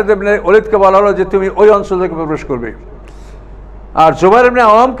 তো খালিদ ইবনে ওলীদকে বলা হলো যে তুমি ওই অঞ্চল থেকে প্রবেশ করবে, আর জুবাইর ইবনে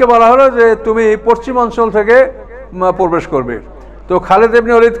আওয়ামকে বলা হলো যে তুমি পশ্চিম অঞ্চল থেকে প্রবেশ করবে। তো খালিদ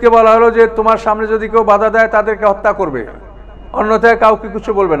ইবনে ওলীদকে বলা হলো যে তোমার সামনে যদি কেউ বাধা দেয় তাদেরকে হত্যা করবে, অন্যথায় কাউকে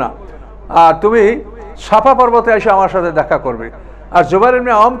কিছু বলবে না, আর তুমি সাফা পর্বতে এসে আমার সাথে দেখা করবে। আর জুবাইর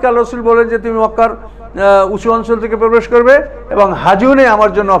ইবনে আওয়ামকে আল্লাহ রাসূল বলেন যে তুমি মক্কার উঁচু অঞ্চল থেকে প্রবেশ করবে এবং হাজুনে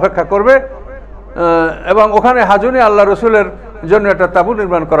আমার জন্য অপেক্ষা করবে, এবং ওখানে হাজুনে আল্লাহ রসুলের জন্য একটা তাঁবু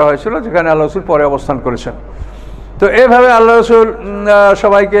নির্মাণ করা হয়েছিল যেখানে আল্লাহ রসুল পরে অবস্থান করেছেন। তো এইভাবে আল্লাহ রসুল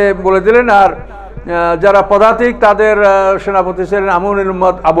সবাইকে বলে দিলেন। আর যারা পদাতিক তাদের সেনাপতি ছিলেন আমুনুল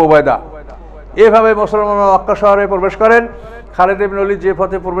উম্মত আবু উবাইদা। এইভাবে মুসলমান মক্কা শহরে প্রবেশ করেন। খালিদ ইবনে ওলীদ যে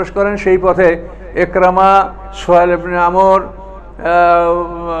পথে প্রবেশ করেন সেই পথে ইকরামা, সুহাইল ইবনে আমর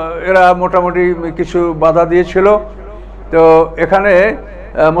এরা মোটামুটি কিছু বাধা দিয়েছিল। তো এখানে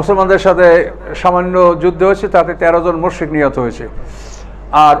মুসলমানদের সাথে সামান্য যুদ্ধ হয়েছে, তাতে 13 জন মুশরিক নিহত হয়েছে।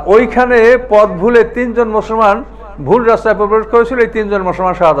 আর ওইখানে পথ ভুলে 3 জন মুসলমান ভুল রাস্তায় প্রবেশ করেছিল, এই 3 জন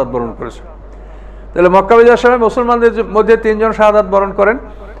মুসলমান শাহাদাত বরণ করেছে। তাহলে মক্কা বিজয়ের সময় মুসলমানদের মধ্যে 3 জন শাহাদাত বরণ করেন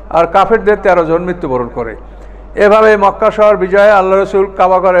আর কাফেরদের 13 জন মৃত্যুবরণ করে। এভাবে মক্কা শহর বিজয়ে আল্লাহ রসুল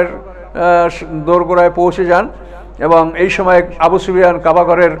কাবাঘরের দোরগোড়ায় পৌঁছে যান, এবং এই সময় আবু সুফিয়ান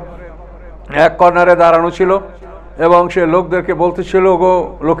কাবাঘরের এক কর্নারে দাঁড়ানো ছিল এবং সে লোকদেরকে বলতেছিল, গো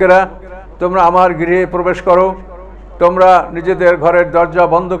লোকেরা, তোমরা আমার গৃহে প্রবেশ করো, তোমরা নিজেদের ঘরের দরজা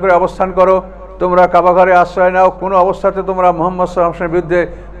বন্ধ করে অবস্থান করো, তোমরা কাবাঘরে আশ্রয় নাও, কোনো অবস্থাতে তোমরা মুহাম্মদ সাল্লাল্লাহু আলাইহি ওয়াসাল্লামের বিরুদ্ধে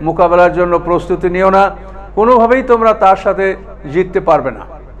মোকাবেলার জন্য প্রস্তুতি নিও না, কোনোভাবেই তোমরা তার সাথে জিততে পারবে না।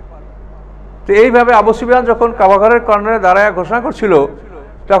 তো এইভাবে আবু সুফিয়ান যখন কাবাঘরের কর্নারে দাঁড়ায় ঘোষণা করছিল,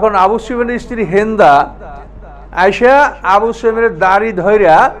 তখন আবু সুফিয়ানের স্ত্রী হেন্দা আয়েশা আবু সুফিয়ানের দাড়ি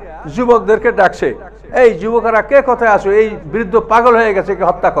ধইরা যুবকদেরকে ডাকছে, এই যুবকেরা কে কোথায় আসো, এই বৃদ্ধ পাগল হয়ে গেছে, কে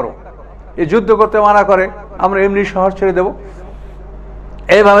হত্যা করো, এই যুদ্ধ করতে মানা করে, আমরা এমনি শহর ছেড়ে দেব।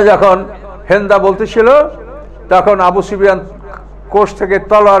 এইভাবে যখন হেন্দা বলতেছিল, তখন আবু সুফিয়ান কোষ থেকে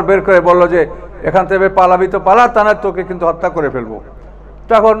তলোয়ার বের করে বলল যে এখান থেকে পালাবি তো পালা, তা না তোকে কিন্তু হত্যা করে ফেলবো।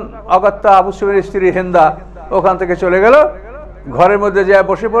 তখন অগত্যা আবু সুফিয়ানের স্ত্রী হেন্দা ওখান থেকে চলে গেল, ঘরের মধ্যে যা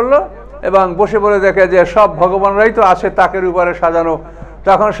বসে পড়লো এবং বসে পড়ে দেখে যে সব ভগবানরাই তো আছে তাকের উপরে সাজানো।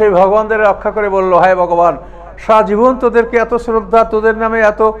 তখন সেই ভগবানদের রক্ষা করে বলল, হায় ভগবান, সারা জীবন তোদেরকে এত শ্রদ্ধা, তোদের নামে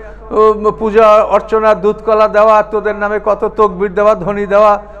এত পূজা অর্চনা, দুধ কলা দেওয়া, তোদের নামে কত তকবির দেওয়া, ধ্বনি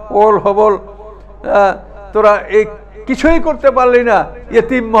দেওয়া, ওল হবল, তোরা এই কিছুই করতে পারলি না।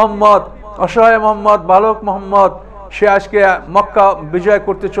 ইয়েতিম মোহাম্মদ, অসহায় মোহাম্মদ, বালক মোহাম্মদ, সে আজকে মক্কা বিজয়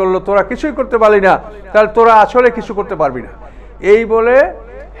করতে চললো, তোরা কিছুই করতে পারলি না, তাহলে তোরা আসলে কিছু করতে পারবি না। এই বলে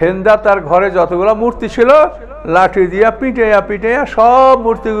হেন্দা তার ঘরে যতগুলো মূর্তি ছিল লাঠি দিয়া পিটাইয়া পিটাইয়া সব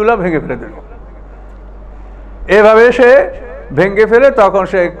মূর্তিগুলো ভেঙে ফেলে দিল। এভাবে সে ভেঙে ফেলে তখন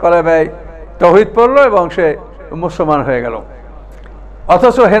সে কলেমায়ে তাওহীদ পড়ল এবং সে মুসলমান হয়ে গেল।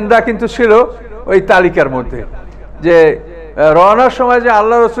 অথচ হেন্দা কিন্তু ছিল ওই তালিকার মধ্যে, যে রওনার সময় যে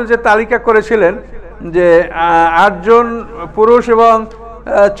আল্লাহ রসুল যে তালিকা করেছিলেন যে 8 জন পুরুষ এবং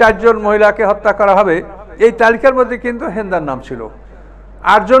 4 জন মহিলাকে হত্যা করা হবে, এই তালিকার মধ্যে কিন্তু হেন্দার নাম ছিল।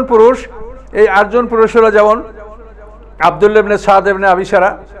 8 জন পুরুষ, এই 8 জন পুরুষ হলো যেমন আব্দুল্লাহ ইবনে সাদ ইবনে আবিসারা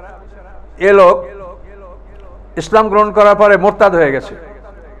এ লোক ইসলাম গ্রহণ করার পরে মোরতাদ হয়ে গেছে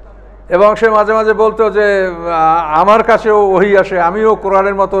এবং সে মাঝে মাঝে বলতো যে আমার কাছেও ওহী আসে, আমিও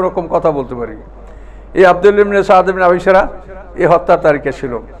কোরআনের মতো ওরকম কথা বলতে পারি। এই আব্দুল্লাহ ইবনে সাদ ইবনে আবিসারা এই হত্যার তারিখে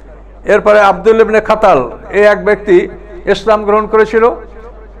ছিল। এরপরে আব্দুল্লাহ ইবনে খাতাল এই এক ব্যক্তি ইসলাম গ্রহণ করেছিল।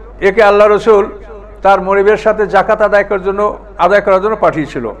 একে আল্লাহ রসুল তার মনিবের সাথে জাকাত আদায় করার জন্য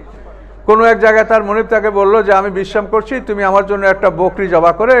পাঠিয়েছিল। কোনো এক জায়গায় তার মনিব তাকে বলল যে আমি বিশ্রাম করছি, তুমি আমার জন্য একটা বকরি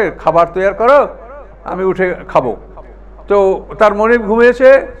জবাই করে খাবার তৈরি করো, আমি উঠে খাবো। তো তার মনিব ঘুমিয়েছে,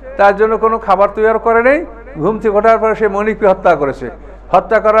 তার জন্য কোনো খাবার তৈরি করে নেই। ঘুম থেকে ওঠার পরে সে মনিবকে হত্যা করেছে।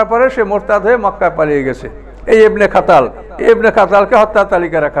 হত্যা করার পরে সে মোরতাদ হয়ে মক্কায় পালিয়ে গেছে। এই ইবনে খাতাল, ইবনে খাতালকে হত্যার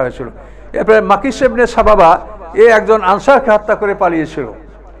তালিকায় রাখা হয়েছিল। এরপরে মাকিস ইবনে সাবাবা এ একজন আনসারকে হত্যা করে পালিয়েছিল,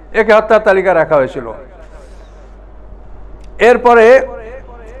 একে হত্যার তালিকায় রাখা হয়েছিল। এরপরে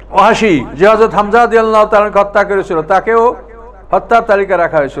ওয়াহাশী যে হযরত হামজা রাদিয়াল্লাহু তাআলাকে হত্যা করেছিল, তাকেও হত্যার তালিকায়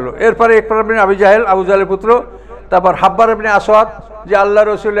রাখা হয়েছিল। এরপরে ইকরাম বিন আবু জাহেল, আবু জাহেলের পুত্র। তারপর হাব্বার ইবনে আসওয়াদ যে আল্লাহ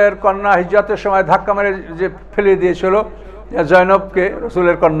রসুলের কন্যা হিজরতের সময় ধাক্কা মেরে যে ফেলে দিয়েছিল জয়নবকে,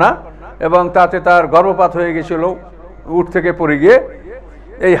 রসুলের কন্যা, এবং তাতে তার গর্ভপাত হয়ে গেছিল উট থেকে পড়ে গিয়ে।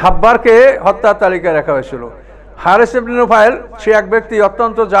 এই হাব্বারকে হত্যার তালিকায় রাখা হয়েছিল। হারিস ইবনে নুফাইল সে এক ব্যক্তি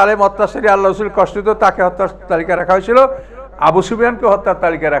অত্যন্ত জালেম অত্যাচারী, আল্লাহ রসুল কষ্টিত, তাকে হত্যার তালিকায় রাখা হয়েছিল। আবু সুফিয়ানকে হত্যার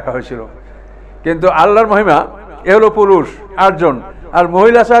তালিকায় রাখা হয়েছিল। কিন্তু আল্লাহর মহিমা, এ হলো পুরুষ 8 জন, আর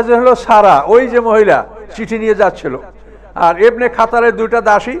মহিলা সাহায্য হলো সারা, ওই যে মহিলা চিঠি নিয়ে যাচ্ছিল। আর ইবনে খাতালের 2টা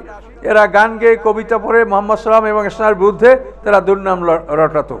দাসী, এরা গান গেয়ে কবিতা পড়ে মুহাম্মদ সাল্লাল্লাহু আলাইহি ওয়াসাল্লাম এবং ইসলামের বিরুদ্ধে তারা দুর্নাম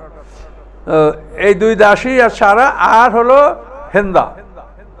রটাতো। এই 2 দাসী আর সারা আর হলো হেন্দা,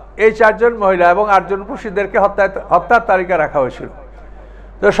 এই 4 জন মহিলা এবং 8 জন পুরুষদেরকে হত্যার তালিকায় রাখা হয়েছিল।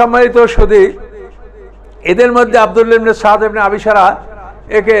 তো সম্মানিত সুধী, এদের মধ্যে আব্দুল্লাহ ইবনে সাদ ইবনে আবিসারা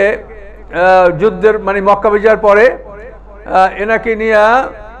একে যুদ্ধের মক্কা বিজয়ের পরে এনাকে নিয়ে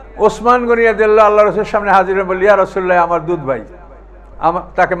ওসমান গনি রাদিয়াল্লাহু আল্লাহ রসুলের সামনে হাজির হয়ে বলল, ইয়া রাসূলুল্লাহ, আমার দুধ ভাই,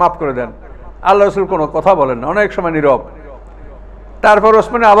 তাকে মাফ করে দেন। আল্লাহ রসুল কোনো কথা বলেন না, অনেক সময় নীরব। তারপর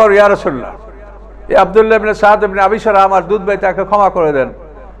ওসমানে আবার, ইয়া রাসূলুল্লাহ, এই আব্দুল্লাহ ইবনে সাদ ইবনে আবিসারা আমার দুধ ভাই, তাকে ক্ষমা করে দেন।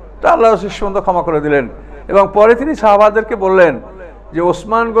 তো আল্লাহ রসুল সুন্দর ক্ষমা করে দিলেন। এবং পরে তিনি সাহাবাদেরকে বললেন যে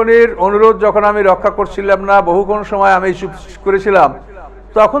ওসমান গনির অনুরোধ যখন আমি রক্ষা করছিলাম না, বহুক্ষণ সময় আমি চুপ করেছিলাম,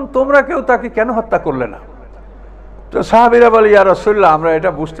 তখন তোমরা কেউ তাকে কেন হত্যা করলে না? তো সাহাবীরা বলে, ইয়া রাসূলুল্লাহ, আমরা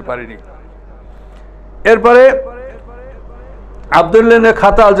এটা বুঝতে পারিনি। এরপরে আব্দুল্লাহ ইবনে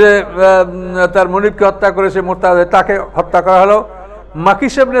খাতাল যে তার মনিবকে হত্যা করেছে মোরতাদ, তাকে হত্যা করা হলো।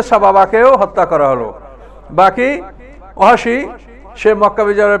 মাকিস ইবনে সাবাবাকেও হত্যা করা হলো। বাকি ওয়াহাশী, সে মক্কা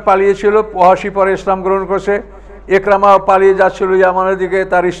বিজয়ে পালিয়েছিল। ওয়াহাশী পরে ইসলাম গ্রহণ করেছে। ইকরামাও পালিয়ে যাচ্ছিল ইয়ামানের দিকে,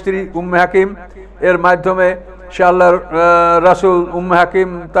 তার স্ত্রী উম্মে হাকিম এর মাধ্যমে সে আল্লাহর রাসূল, উম্মে হাকিম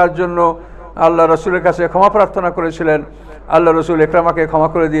তার জন্য আল্লাহ রসুলের কাছে ক্ষমা প্রার্থনা করেছিলেন। আল্লাহ রসুল ইকরামাকে ক্ষমা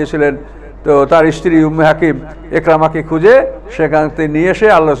করে দিয়েছিলেন। তো তার স্ত্রী উম্মে হাকিম ইকরামাকে খুঁজে সেখান থেকে নিয়ে এসে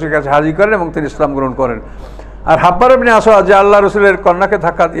আল্লাহ রসুলের কাছে হাজির করেন এবং তিনি ইসলাম গ্রহণ করেন। আর হাব্বার ইবনে আসওয়াদ যে আল্লাহ রসুলের কন্যাকে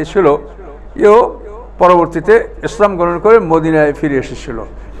ধাক্কা দিয়েছিল, এও পরবর্তীতে ইসলাম গ্রহণ করে মদিনায় ফিরে এসেছিল।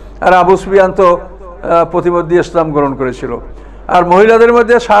 আর আবু সুফিয়ান তো প্রতিমধ্যে ইসলাম গ্রহণ করেছিল। আর মহিলাদের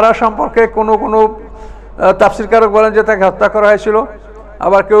মধ্যে সারা সম্পর্কে কোনো তাফসীরকারক বলেন যে তাকে হত্যা করা হয়েছিল,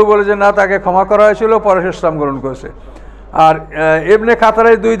 আবার কেউ বলে যে না, তাকে ক্ষমা করা হয়েছিল, পরে ইসলাম গ্রহণ করেছে। আর ইবনে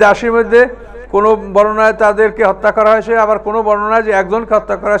খাতালের 2 দাসীর মধ্যে কোনো বর্ণনায় তাদেরকে হত্যা করা হয়েছে, আবার কোনো বর্ণনায় যে একজনকে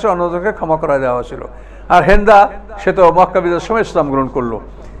হত্যা করা হয়েছে, অন্যজনকে ক্ষমা করা দেওয়া হয়েছিল। আর হেন্দা, সে তো মক্কা বিজয়ের সময় ইসলাম গ্রহণ করলো।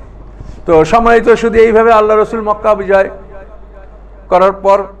 তো সম্মানিত শুধু এইভাবে আল্লাহ রসুল মক্কা বিজয় করার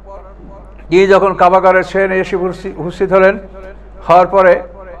পর গিয়ে যখন কাবাঘরের সেখানে এসে উপস্থিত হলেন, হওয়ার পরে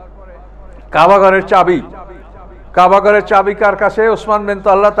কাবাঘরের চাবি কার কাছে? ওসমান বিন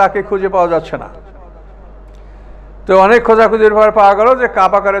তাল্লাহ, তাকে খুঁজে পাওয়া যাচ্ছে না। তো অনেক খোঁজাখুঁজির পর পাওয়া গেল যে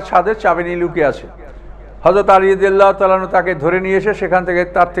কাবাঘরের ছাদে চাবি নিয়ে লুকিয়ে আছে। হযরত আলী রাদিয়াল্লাহু তাআলা আনহু তাকে ধরে নিয়ে এসে সেখান থেকে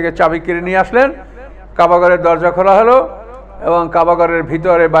তার থেকে চাবি কেড়ে নিয়ে আসলেন। কাবাঘরের দরজা খোলা হলো এবং কাবাঘরের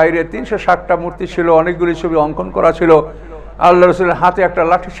ভিতরে বাইরে 360টা মূর্তি ছিল, অনেকগুলি ছবি অঙ্কন করা ছিল। আল্লাহ রসুলের হাতে একটা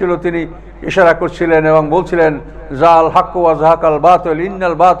লাঠি ছিল, তিনি ইশারা করছিলেন এবং বলছিলেন, জাল হাক্কু ওয়া যাহাকাল বাতিল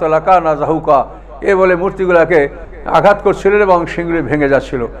ইন্নাল বাতিলা কানা যাহুকা, এ বলে মূর্তিগুলোকে আঘাত করছিলেন এবং সেগুলি ভেঙে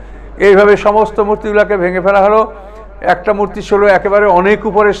যাচ্ছিল। এইভাবে সমস্ত মূর্তিগুলোকে ভেঙে ফেলা হলো। একটা মূর্তি ছিল একেবারে অনেক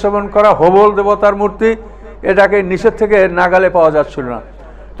উপরে স্থাপন করা, হবল দেবতার মূর্তি, এটাকে নিচের থেকে নাগালে পাওয়া যাচ্ছিল না।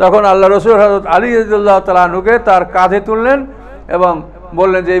 তখন আল্লাহ রসুল হযরত আলী রাদিয়াল্লাহু তাআলা আনহুকে তার কাঁধে তুললেন এবং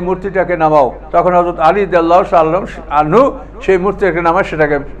বললেন যে এই মূর্তিটাকে নামাও। তখন হযরত আলী রাদিয়াল্লাহু আনহু সেই মূর্তিটাকে নামায়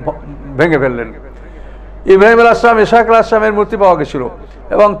সেটাকে ভেঙে ফেললেন। ইব্রাহিম আলাইহিস সালাম, ইসহাক আলাইহিস সালামের মূর্তি পাওয়া গেছিল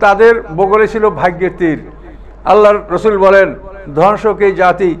এবং তাদের বগলে ছিল ভাগ্যের তীর। আল্লাহর রসুল বলেন, ধ্বংসক এই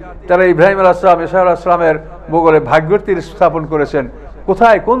জাতি তারা ইব্রাহিম আলাইহিস সালাম, ঈসা আলাইহিস সালামের বগলে ভাগ্যের তীর স্থাপন করেছেন।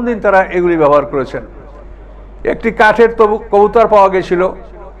 কোথায় কোন দিন তারা এগুলি ব্যবহার করেছেন? একটি কাঠের কবুতর পাওয়া গেছিল,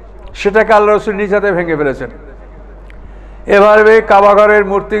 সেটাকে আল্লাহ রাসূল নিজ হাতে ভেঙে ফেলেছেন। এভাবে কাবাঘরের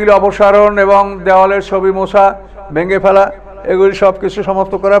মূর্তিগুলি অপসারণ এবং দেওয়ালের ছবি মোছা, ভেঙে ফেলা, এগুলি সব কিছু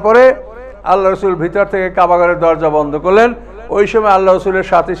সমাপ্ত করার পরে আল্লাহ রাসূল ভিতর থেকে কাবাঘরের দরজা বন্ধ করলেন। ওই সময় আল্লাহ রাসূলের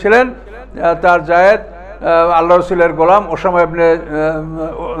সাথে ছিলেন তার জায়েদ, আল্লাহ রাসূলের গোলাম ওসামা ইবনে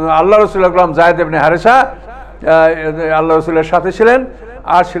আল্লাহ রাসূলের গোলাম জায়েদ ইবনে হারেসা আল্লাহ রাসূলের সাথে ছিলেন,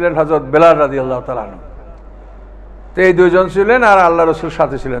 আর ছিলেন হযরত বেলাল রাদিয়াল্লাহু তাআলা আনহু। তো এই দুইজন ছিলেন আর আল্লাহ রাসূল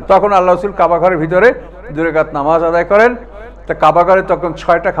সাথে ছিলেন। তখন আল্লাহ রাসূল কাবাঘরের ভিতরে 2 রাকাত নামাজ আদায় করেন। তা কাবাঘরে তখন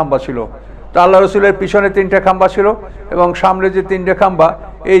 6টা খাম্বা ছিল। তো আল্লাহ রাসূলের পিছনে 3টে খাম্বা ছিল এবং সামনে যে 3টে খাম্বা,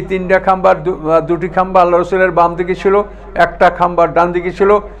 এই 3টে খাম্বার 2টি খাম্বা আল্লাহ রাসূলের বাম দিকে ছিল, একটা খাম্বার ডান দিকে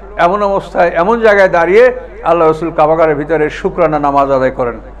ছিল। এমন অবস্থায় এমন জায়গায় দাঁড়িয়ে আল্লাহ রাসূল কাবাঘরের ভিতরে শুকরানা নামাজ আদায়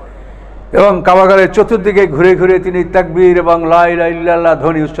করেন এবং কাবাঘরের চতুর্দিকে ঘুরে ঘুরে তিনি তাকবীর এবং লা ইলাহা ইল্লাল্লাহ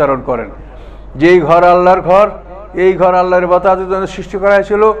ধ্বনি উচ্চারণ করেন। যেই ঘর আল্লাহর ঘর, এই ঘর আল্লাহর ইবাদতের জন্য সৃষ্টি করা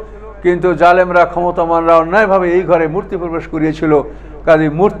হয়েছিল, কিন্তু জালেমরা, ক্ষমতামানরা অন্যায়ভাবে এই ঘরে মূর্তি প্রবেশ করিয়েছিল। কাজে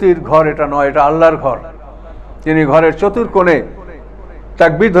মূর্তির ঘর এটা নয়, এটা আল্লাহর ঘর। তিনি ঘরের চতুর্কোণে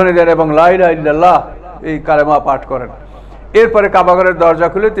তাকবীর ধ্বনি দেন এবং লা ইলাহা ইল্লাল্লাহ এই কালেমা পাঠ করেন। এরপরে কাবাঘরের দরজা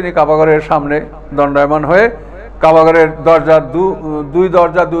খুলে তিনি কাবাঘরের সামনে দণ্ডায়মান হয়ে কাবাঘরের দরজার দুই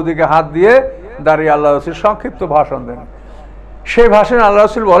দরজার দুদিকে হাত দিয়ে দাঁড়িয়ে আল্লাহ রাসূল সংক্ষিপ্ত ভাষণ দেন। সেই ভাষণে আল্লাহ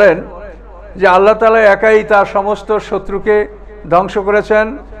রাসূল বলেন যে আল্লাহ তাআলা একাই তার সমস্ত শত্রুকে ধ্বংস করেছেন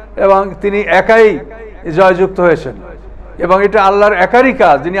এবং তিনি একাই জয়যুক্ত হয়েছেন এবং এটা আল্লাহর একারই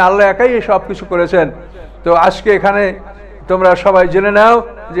কাজ, যিনি আল্লাহ একাই এই সব কিছু করেছেন। তো আজকে এখানে তোমরা সবাই জেনে নাও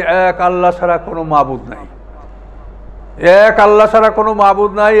যে এক আল্লাহ ছাড়া কোনো মাবুদ নাই, এক আল্লাহ ছাড়া কোনো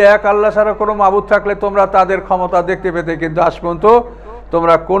মাবুদ নাই। এক আল্লাহ ছাড়া কোনো মাবুদ থাকলে তোমরা তাদের ক্ষমতা দেখতে পেতে, কিন্তু আজ পর্যন্ত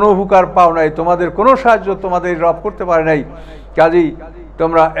তোমরা কোনো উপকার পাও নাই, তোমাদের কোনো সাহায্য তোমাদের রব করতে পারে নাই। কাজেই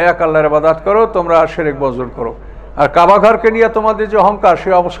তোমরা এক আল্লাহর ইবাদত করো, তোমরা শিরক বর্জন করো। আর কাবাঘরকে নিয়ে তোমাদের যে অহংকার, সে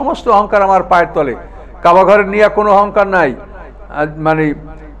সমস্ত অহংকার আমার পায়ের তলে। কাবাঘরের নিয়ে কোনো অহংকার নাই। মানে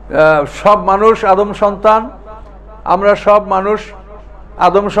সব মানুষ আদম সন্তান, আমরা সব মানুষ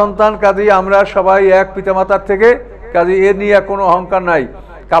আদম সন্তান, কাজেই আমরা সবাই এক পিতামাতার থেকে, কাজেই এ নিয়ে কোনো অহংকার নাই।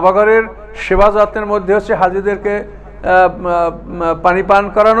 কাবাঘরের সেবা যত্নের মধ্যে হচ্ছে হাজিদেরকে পানি পান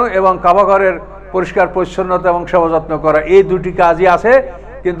করানো এবং কাবাঘরের পরিষ্কার পরিচ্ছন্নতা এবং সেবা যত্ন করা, এই দুটি কাজই আছে।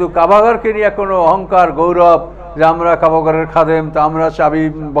 কিন্তু কাবাঘরকে নিয়ে কোনো অহংকার, গৌরব যে আমরা কাবাঘরের খাদেম, তা আমরা চাবি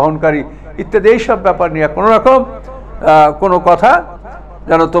বহনকারী ইত্যাদি এইসব ব্যাপার নিয়ে কোনো রকম কোনো কথা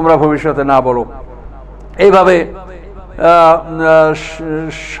যেন তোমরা ভবিষ্যতে না বলো। এইভাবে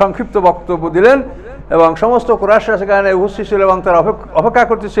সংক্ষিপ্ত বক্তব্য দিলেন এবং সমস্ত কুরাইশরা সেখানে উপস্থিত ছিল এবং তারা অপেক্ষা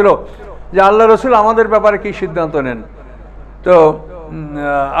করতেছিল যে আল্লাহ রাসূল আমাদের ব্যাপারে কি সিদ্ধান্ত নেন। তো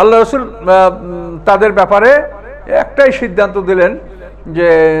আল্লাহ রাসূল তাদের ব্যাপারে একটাই সিদ্ধান্ত দিলেন যে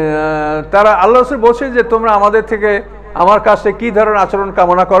তারা, আল্লাহ রাসূল বলছে যে তোমরা আমাদের থেকে, আমার কাছে কি ধরনের আচরণ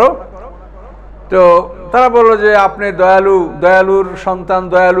কামনা করো। তো তারা বললো যে আপনি দয়ালু, দয়ালুর সন্তান,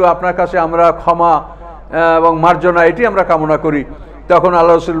 দয়ালু, আপনার কাছে আমরা ক্ষমা এবং মার্জনা এটি আমরা কামনা করি। তখন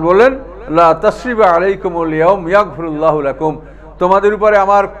আল্লাহ রাসূল বললেন লা তাসরিবা আলাইকুমুল ইয়াউম ইয়াগফিরুল্লাহু লাকুম, তোমাদের উপরে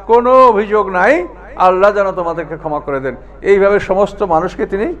আমার কোনো অভিযোগ নাই, আল্লাহ যেন তোমাদেরকে ক্ষমা করে দেন। এইভাবে সমস্ত মানুষকে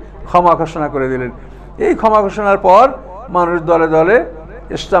তিনি ক্ষমা ঘোষণা করে দিলেন। এই ক্ষমা ঘোষণার পর মানুষ দলে দলে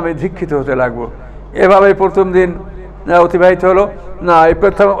ইসলামে দীক্ষিত হতে লাগলো। এভাবে প্রথম দিন অতিবাহিত হলো। না, এই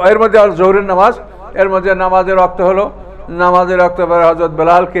প্রথম এর মধ্যে জোহরের নামাজ, এর মধ্যে নামাজের রক্ত হলো। নামাজের রক্ত পরে হযরত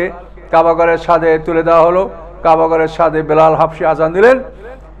বেলালকে কাবাঘরের ছাদে তুলে দেওয়া হলো। কাবাঘরের ছাদে বেলাল হাফসি আজান দিলেন।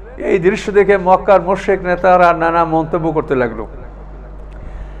 এই দৃশ্য দেখে মক্কার মুশরিক নেতারা নানা মন্তব্য করতে লাগলো।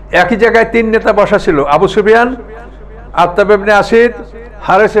 একই জায়গায় 3 নেতা বসা ছিল, আবু সুফিয়ান, আত্তাব ইবনে আসিদ,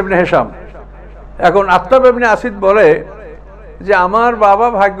 হারেস ইবনে হিশাম। এখন আত্তাব ইবনে আসিদ বলে যে আমার বাবা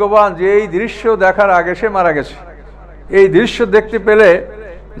ভাগ্যবান যে এই দৃশ্য দেখার আগে সে মারা গেছে। এই দৃশ্য দেখতে পেলে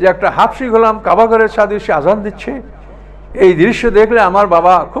যে একটা হাফসি গোলাম কাবাঘরের ছাদে সে আজান দিচ্ছে, এই দৃশ্য দেখলে আমার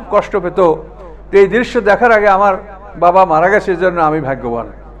বাবা খুব কষ্ট পেত। এই দৃশ্য দেখার আগে আমার বাবা মারা গেছে, এই জন্য আমি ভাগ্যবান।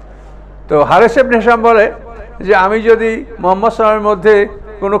 তো হারেস ইবনে হিশাম বলে যে আমি যদি মুহাম্মদ সাল্লাল্লাহু আলাইহি ওয়াসাল্লামের মধ্যে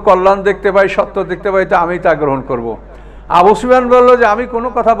কোনো কল্যাণ দেখতে পাই, সত্য দেখতে পাই, তো আমি তা গ্রহণ করব। আবু সুফিয়ান বলল যে আমি কোনো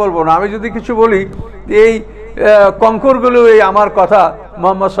কথা বলবো না, আমি যদি কিছু বলি এই কঙ্করগুলো এই আমার কথা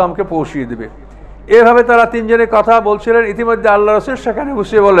মুহাম্মদ সাল্লামকে পৌঁছিয়ে দেবে। এভাবে তারা 3 জনে কথা বলছিলেন। ইতিমধ্যে আল্লাহ রাসূল সেখানে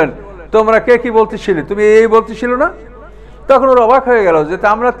বসিয়ে বলেন তোমরা কে কি বলতেছিলে, তুমি এই বলতেছিল না? তখন ওরা অবাক হয়ে গেল যে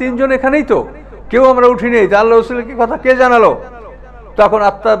আমরা 3 জন এখানেই তো, কেউ আমরা উঠি নেই, আল্লাহ রাসূলের কি কথা কে জানালো? তখন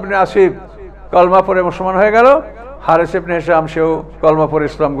আত্তাব ইবনে আসিদ কলমা পড়ে মুসলমান হয়ে গেল। হারেস ইবনে হিশাম সেও কলমা পড়ে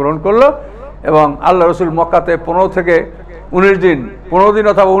ইসলাম গ্রহণ করলো এবং আল্লাহ রাসূল মক্কাতে 15 থেকে 19 দিন 15 দিন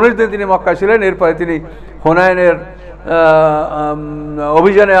অথবা 19 দিন তিনি মক্কায় ছিলেন। এরপরে তিনি হুনাইনের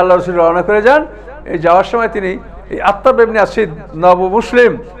অভিযানে আল্লাহ রসুল রওনা করে যান। এই যাওয়ার সময় তিনি এই আত্তাব ইবনে আসিদ নব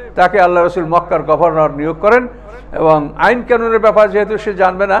মুসলিম তাকে আল্লাহ রসুল মক্কার গভর্নর নিয়োগ করেন এবং আইন কানুনের ব্যাপার যেহেতু সে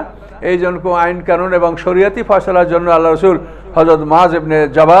জানবে না, এই জন্য আইন কানুন এবং শরিয়াতি ফয়সালার জন্য আল্লাহ রসুল হযরত মুআয ইবনে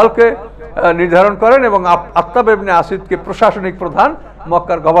জাবালকে নির্ধারণ করেন এবং আত্তাব ইবনে আসিদকে প্রশাসনিক প্রধান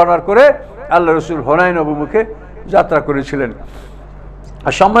মক্কার গভর্নর করে আল্লাহ রসুল হুনাইন অভিমুখে যাত্রা করেছিলেন।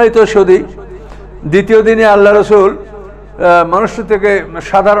 আর সম্মানিত সুধী, দ্বিতীয় দিনে আল্লাহ রসুল মানুষ থেকে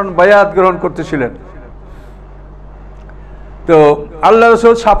সাধারণ বায়াত গ্রহণ করতেছিলেন। তো আল্লাহ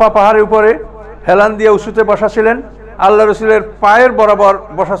রসুল সাফা পাহাড়ের উপরে হেলান দিয়ে উঁচুতে বসা ছিলেন। আল্লাহ রসুলের পায়ের বরাবর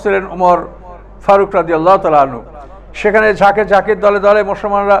বসা ছিলেন ওমর ফারুক রাদিয়াল্লাহু তাআলা আনহু। সেখানে ঝাঁকে ঝাঁকে দলে দলে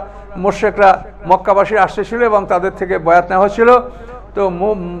মুসলমানরা মুশরিকরা মক্কাবাসী আসতেছিল এবং তাদের থেকে বয়াত নেওয়া হচ্ছিল। তো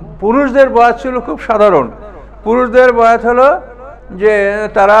পুরুষদের বয়াত ছিল খুব সাধারণ। পুরুষদের বয়াত হলো যে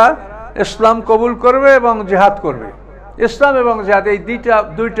তারা ইসলাম কবুল করবে এবং জিহাদ করবে। ইসলাম এবং জিহাদ এই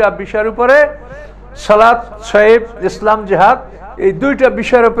দুইটা বিষয়ের উপরে, সালাত, সাহেব, ইসলাম, জিহাদ, এই দুইটা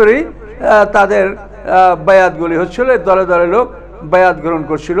বিষয়ের উপরেই তাদের বায়াতগুলি হচ্ছিল। দলে দলে লোক বায়াত গ্রহণ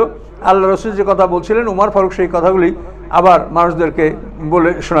করছিল। আল্লাহ রসুল যে কথা বলছিলেন, উমর ফারুক সেই কথাগুলি আবার মানুষদেরকে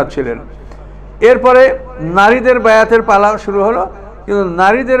বলে শোনাচ্ছিলেন। এরপরে নারীদের বায়াতের পালা শুরু হলো, কিন্তু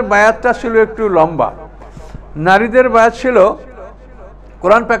নারীদের বায়াতটা ছিল একটু লম্বা। নারীদের বায়াত ছিল,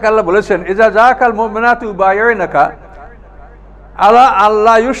 কোরআন পাক আল্লাহ বলেছেন, ইজা জাকাল মুমিনাতু বায়ুনাকা আলা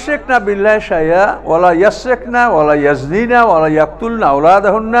আল্লাহ ইউশরিকনা বিল্লাহি শাইআ ওয়ালা ইয়াসরিকনা ওয়ালা ইয়াজনিনা ওয়ালা ইয়াকতুলনা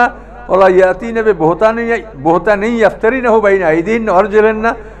আওলাদাহুন্না ওয়ালা ইয়াতিনা বিবুহতানি ইয়াফতারিনাহু বাইনা আইদিন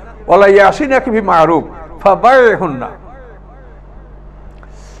ওয়ারজুলিনা ওয়ালা ইয়াসিনাকা বিমারুফ ফাবাইহুন্না।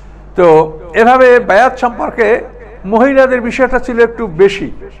 তো এভাবে বায়াত সম্পর্কে মহিলাদের বিষয়টা ছিল একটু বেশি,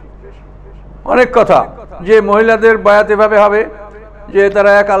 অনেক কথা, যে মহিলাদের বায়াত এভাবে হবে যে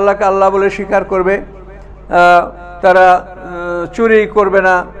তারা এক আল্লাহকে আল্লাহ বলে স্বীকার করবে, তারা চুরি করবে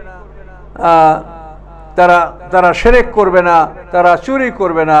না, তারা শিরক করবে না, তারা চুরি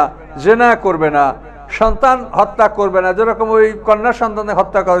করবে না, জিনা করবে না, সন্তান হত্যা করবে না, যেরকম ওই কন্যা সন্তানের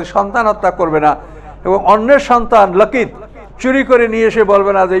হত্যা করে সন্তান হত্যা করবে না, এবং অন্যের সন্তান লকিত চুরি করে নিয়ে এসে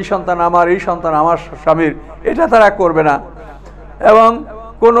বলবে না যে এই সন্তান আমার, এই সন্তান আমার স্বামীর, এটা তারা করবে না। এবং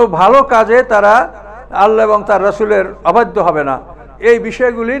কোনো ভালো কাজে তারা আল্লাহ এবং তার রাসূলের অবাধ্য হবে না। এই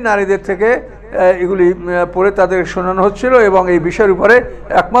বিষয়গুলি নারীদের থেকে এগুলি পড়ে তাদের শোনানো হচ্ছিল এবং এই বিষয়ের উপরে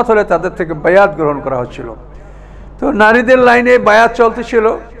একমত হলে তাদের থেকে বায়াত গ্রহণ করা হচ্ছিল। তো নারীদের লাইনে বায়াত চলতেছিল।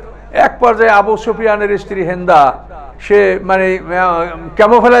 এক পর্যায়ে আবু সুফিয়ানের স্ত্রী হেন্দা, সে মানে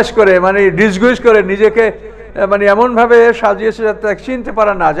ক্যামোফ্লেজ করে, মানে ডিসগুইজ করে নিজেকে মানে এমনভাবে সাজিয়েছে যাতে চিনতে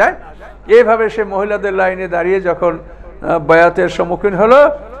পারা না যায়, এইভাবে সে মহিলাদের লাইনে দাঁড়িয়ে যখন বায়াতের সম্মুখীন হলো,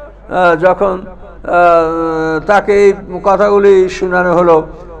 যখন তাকে এই কথাগুলি শোনানো হলো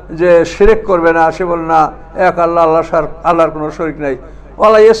যে শিরক করবে না, সে বলল না, এক আল্লাহ, আল্লাহর কোনো শরীক নাই,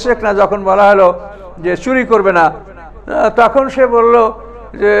 ওয়ালা ইয়াশরিক না, যখন বলা হলো যে চুরি করবে না, তখন সে বলল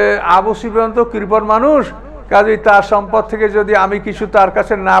যে আবু সুফিয়ান তো কৃপণ মানুষ, কাজেই তার সম্পদ থেকে যদি আমি কিছু তার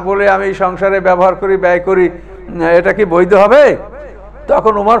কাছে না বলে আমি এই সংসারে ব্যবহার করি, ব্যয় করি, এটা কি বৈধ হবে?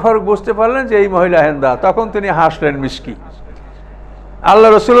 তখন উমর ফারুক বুঝতে পারলেন যে এই মহিলা হেন্দা। তখন তিনি হাসলেন মিষ্কি, আল্লাহ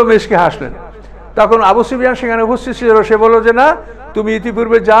রসুলও মিষ্কি হাসলেন। তখন আবু সুফিয়ান সেখানে উপস্থিত ছিল। সে বলল যে না, তুমি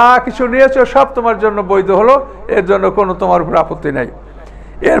ইতিপূর্বে যা কিছু নিয়েছো সব তোমার জন্য বৈধ হলো, এর জন্য কোনো তোমার উপর আপত্তি নাই।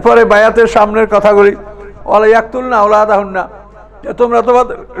 এরপরে বায়াতের সামনের কথাগুলি, ওয়ালা ইয়াকতুলনা আওলাদাহুন্না, তোমরা তোমার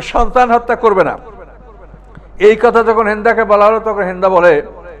সন্তান হত্যা করবে না। এই কথা যখন হেন্দাকে বলা হলো, তখন হেন্দা বলে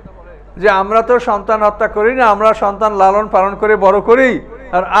যে আমরা তো সন্তান হত্যা করি না, আমরা সন্তান লালন পালন করে বড় করি,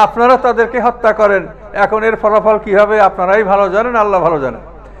 আর আপনারা তাদেরকে হত্যা করেন। এখন এর ফলাফল কি হবে আপনারাই ভালো জানেন, আল্লাহ ভালো জানেন।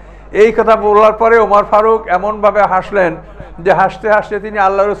 এই কথা বলার পরে ওমর ফারুক এমনভাবে হাসলেন যে হাসতে হাসতে তিনি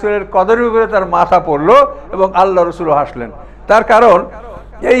আল্লাহ রসুলের কদরের উপরে তার মাথা পড়লো এবং আল্লাহ রসুলও হাসলেন। তার কারণ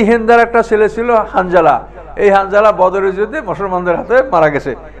এই হেন্দার একটা ছেলে ছিল হানজালা, এই হানজালা বদরের যুদ্ধে মুসলমানদের হাতে মারা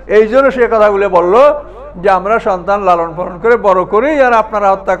গেছে। এই জন্য সে কথাগুলো বলল যে আমরা সন্তান লালন পালন করে বড় করি, আর আপনারা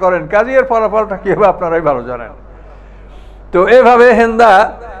হত্যা করেন, কাজে এর ফলাফলটা কী হবে আপনারাই ভালো জানেন। তো এভাবে হেন্দা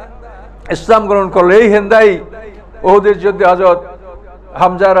ইসলাম গ্রহণ করলো। এই হেন্দাই উহুদের যুদ্ধে হযরত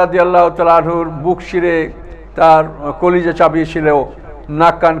হামজা রাদিয়াল্লাহু তাআলা আনহুর বুক শিরে তার কলিজা চাপিয়েছিল,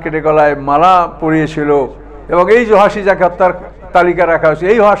 নাক কান কেটে গলায় মালা পরিয়েছিল, এবং এই যে হাসি যাকে হত্যার তালিকা রাখা হয়েছে,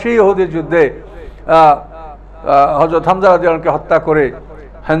 এই হাসি উহুদের যুদ্ধে হযরত হামজা রাদিয়াল্লাহু আনহুকে হত্যা করে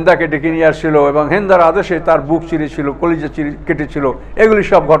হেন্দাকে ডেকে নিয়ে আসছিল এবং হেন্দার আদেশে তার বুক চিরেছিল, কলিজা কেটেছিল, এগুলি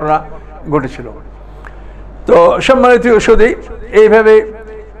সব ঘটনা ঘটেছিল। তো সম্মানিত সুধী, এইভাবে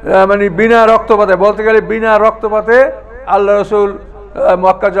মানে বিনা রক্তপাতে, বলতে গেলে বিনা রক্তপাতে আল্লাহ রসুল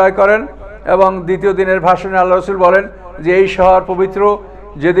মক্কা জয় করেন। এবং দ্বিতীয় দিনের ভাষণে আল্লাহ রসুল বলেন যে এই শহর পবিত্র।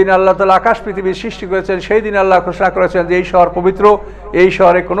 যেদিন আল্লাহ তাআলা আকাশ পৃথিবী সৃষ্টি করেছেন সেই দিন আল্লাহ ঘোষণা করেছেন যে এই শহর পবিত্র, এই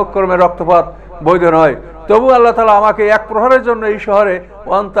শহরে কোনো ক্রমে রক্তপাত বৈধ নয়। তবু আল্লাহ তাআলা আমাকে এক প্রহরের জন্য এই শহরে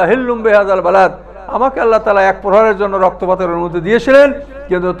ওয়ান্তা হিল্লুম বিহাযাল বালাদ, আমাকে আল্লাহ তাআলা এক প্রহরের জন্য রক্তপাতের অনুমতি দিয়েছিলেন,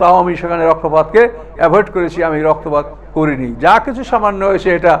 কিন্তু তাও আমি সেখানে রক্তপাতকে অ্যাভয়েড করেছি, আমি রক্তপাত করিনি। যা কিছু সামান্য হয়েছে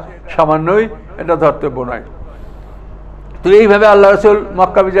এটা সামান্যই, এটা ধর্তব্য নয়। তো এইভাবে আল্লাহ রাসূল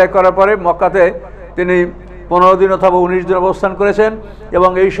মক্কা বিজয় করার পরে মক্কাতে তিনি 15 দিন অথবা 19 দিন অবস্থান করেছেন এবং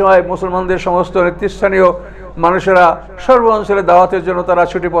এই সময় মুসলমানদের সমস্ত নেতৃস্থানীয় মানুষেরা সর্ব অঞ্চলে দাওয়াতের জন্য তারা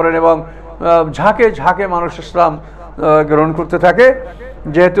ছুটে পড়েন এবং ঝাঁকে ঝাঁকে মানুষ ইসলাম গ্রহণ করতে থাকে।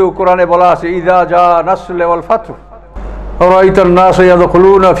 যেহেতু কোরআনে বলা আছে ইযা জা নাসরুল্লাহি ওয়াল ফাতহু রাআইতান নাস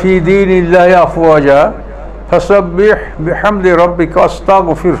ইয়াদখুলুনা ফি দীনিল্লাহি আফওয়াজা ফাসাব্বিহ বিহামদি রাব্বিকা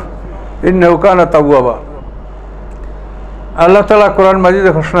ওয়াস্তাগফির ইন্নাহু কানা তাওয়াবা। আল্লাহ তাআলা কোরআন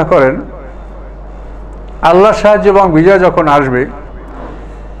মাজিদে ঘোষণা করেন আল্লাহর সাহায্য এবং বিজয় যখন আসবে,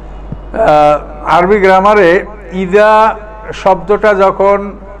 আরবি গ্রামারে ইদা শব্দটা যখন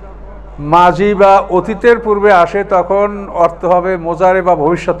মাজি বা অতীতের পূর্বে আসে তখন অর্থ হবে মোজারে বা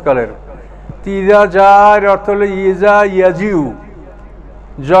ভবিষ্যৎকালের। ইদা যা এর অর্থ হলো ইজা ইয়াজিউ,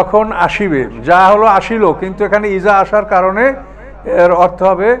 যখন আসিবে, যা হলো আসিল, কিন্তু এখানে ইজা আসার কারণে এর অর্থ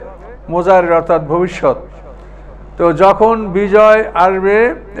হবে মোজারের অর্থাৎ ভবিষ্যৎ। তো যখন বিজয় আসবে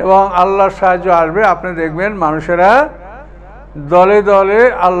এবং আল্লাহর সাহায্য আসবে আপনি দেখবেন মানুষেরা দলে দলে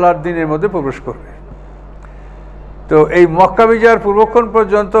আল্লাহর দ্বীনের মধ্যে প্রবেশ করবে। তো এই মক্কা বিজয়ের পূর্বক্ষণ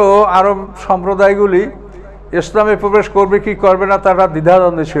পর্যন্ত আরব সম্প্রদায়গুলি ইসলামে প্রবেশ করবে কি করবে না তারা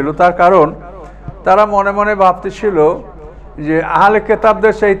দ্বিধাদ্বন্দ্বে ছিল। তার কারণ তারা মনে মনে ভাবতেছিল যে আহলে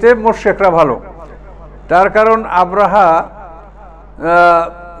কেতাবদের চাইতে মুশরিকরা ভালো। তার কারণ আব্রাহা,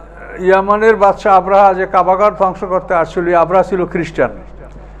 ইয়ামানের বাদশাহ আব্রাহা যে কাবাঘর ধ্বংস করতে আসছিল, আব্রাহা ছিল খ্রিস্টান,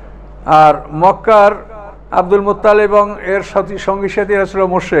 আর মক্কার আব্দুল মুত্তালিব এবং এর সঙ্গী সাথীরা ছিল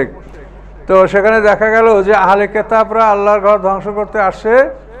মুশরিক। তো সেখানে দেখা গেল যে আহলে কেতাবরা আল্লাহর ঘর ধ্বংস করতে আসছে,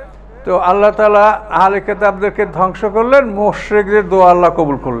 তো আল্লাহ তাআলা আহলে কেতাবদেরকে ধ্বংস করলেন, মুশরিকদের দোয়া আল্লাহ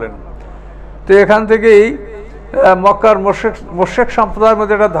কবুল করলেন। তো এখান থেকেই মক্কার মুশরিক সম্প্রদায়ের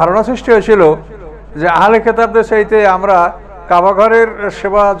মধ্যে একটা ধারণা সৃষ্টি হয়েছিল যে আহলে কেতাবদের চাইতে আমরা কাবাঘরের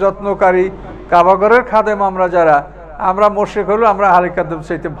সেবা যত্নকারী, কাবাঘরের খাদেম আমরা যারা, আমরা মুশরিক হলো আমরা আহলে কেতাবদের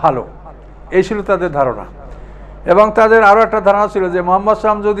চাইতে ভালো। এই ছিল তাদের ধারণা। এবং তাদের আরও একটা ধারণা ছিল যে মুহাম্মদ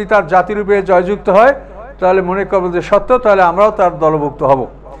সাল্লাম যদি তার জাতিরূপে জয়যুক্ত হয় তাহলে মনে করব যে সত্য, তাহলে আমরাও তার দলভুক্ত হব।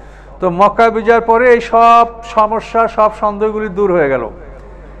 তো মক্কা বিজয়ের পরে এই সব সমস্যা, সব সন্দেহগুলি দূর হয়ে গেল।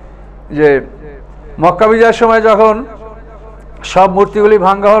 যে মক্কা বিজয়ের সময় যখন সব মূর্তিগুলি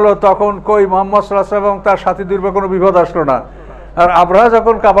ভাঙ্গা হলো তখন কই মুহাম্মদ সাল্লাল্লাহু আলাইহি ওয়াসাল্লাম এবং তার সাথীদের উপর কোনো বিপদ আসলো না। আর আব্রাহা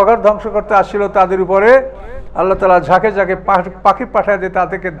যখন কাবাঘর ধ্বংস করতে আসছিল তাদের উপরে আল্লাহ তাআলা ঝাঁকে ঝাঁকে পাখি পাঠায় দিয়ে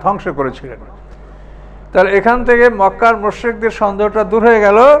তাদেরকে ধ্বংস করেছিলেন। তাহলে এখান থেকে মক্কার মুশরিকদের সন্দেহটা দূর হয়ে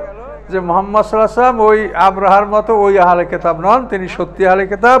গেল যে মুহাম্মদ সাল্লাল্লাহু আলাইহি ওয়াসাল্লাম ওই আব্রাহার মতো ওই আহলে কিতাব নন, তিনি সত্যি আহলে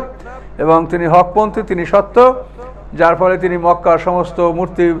কিতাব এবং তিনি হকপন্থী, তিনি সত্য, যার ফলে তিনি মক্কার সমস্ত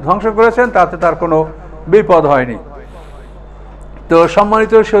মূর্তি ধ্বংস করেছেন, তাতে তার কোনো বিপদ হয়নি। তো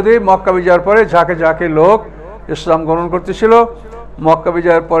সম্মানিত সুধী, মক্কা বিজয়ের পরে ঝাঁকে ঝাঁকে লোক ইসলাম গ্রহণ করতেছিল। মক্কা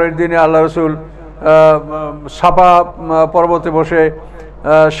বিজয়ের পরের দিনে আল্লাহ রসুল সাফা পর্বতে বসে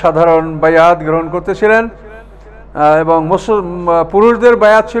সাধারণ বায়াত গ্রহণ করতেছিলেন এবং পুরুষদের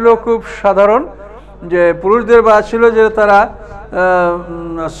বায়াত ছিল খুব সাধারণ, যে পুরুষদের বায়াত ছিল যে তারা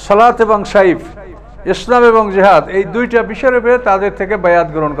সালাত এবং সাইফ, ইসলাম এবং জিহাদ, এই দুইটা বিষয়ের উপরে তাদের থেকে বায়াত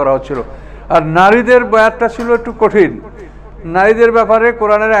গ্রহণ করা হচ্ছিল। আর নারীদের বায়াতটা ছিল একটু কঠিন। নারীদের ব্যাপারে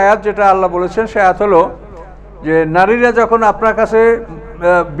কোরআনের আয়াত যেটা আল্লাহ বলেছেন সে আয়াত হলো যে নারীরা যখন আপনার কাছে,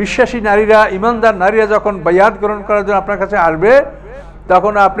 বিশ্বাসী নারীরা, ইমানদার নারীরা যখন বায়াত গ্রহণ করার জন্য আপনার কাছে আসবে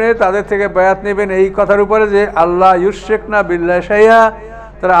তখন আপনি তাদের থেকে বায়াত নেবেন এই কথার উপরে যে আল্লাহ ইউশরিকনা বিল্লাহি শাইআ,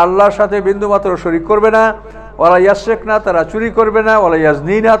 তারা আল্লাহর সাথে বিন্দুমাত্র শরীক করবে না, ওয়ালা ইয়াশরিকনা, তারা চুরি করবে না, ওয়ালা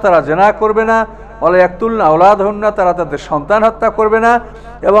ইয়াজনিনা, তারা জিনা করবে না, ওয়ালা ইয়াকতুলনা আওলাদাহুন্না, তারা তাদের সন্তান হত্যা করবে না,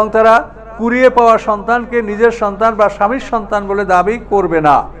 এবং তারা কুড়িয়ে পাওয়া সন্তানকে নিজের সন্তান বা স্বামীর সন্তান বলে দাবি করবে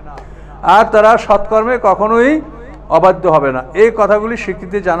না, আর তারা সৎকর্মে কখনোই অবাধ্য হবে না। এই কথাগুলি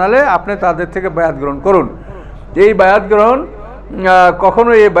স্বীকৃতি জানালে আপনি তাদের থেকে বায়াত গ্রহণ করুন। এই বায়াত গ্রহণ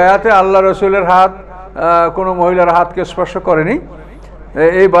কখনো, এই বায়াতে আল্লাহ রসুলের হাত কোনো মহিলার হাতকে স্পর্শ করেনি।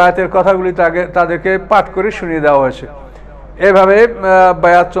 এই বায়াতের কথাগুলি তাদেরকে পাঠ করে শুনিয়ে দেওয়া হয়েছে। এভাবে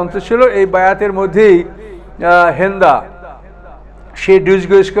বায়াত চলতেছিল। এই বায়াতের মধ্যেই হেন্দা, সে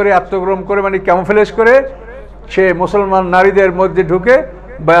ডিসগুইজ করে, আত্মগ্রহণ করে, মানে ক্যামোফ্লেজ করে সে মুসলমান নারীদের মধ্যে ঢুকে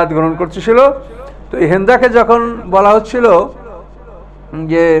বায়াত গ্রহণ করতেছিল। তো এই হেন্দাকে যখন বলা হচ্ছিল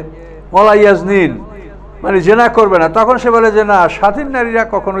যে ওয়ালা ইয়াজনিন, মানে জেনা করবে না, তখন সে বলে যে না, স্বাধীন নারীরা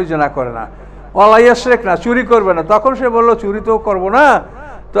কখনোই জেনা করে না। ওয়ালাইয়াশরিক না, চুরি করবে না। তখন সে বলল চুরি তো করবো না,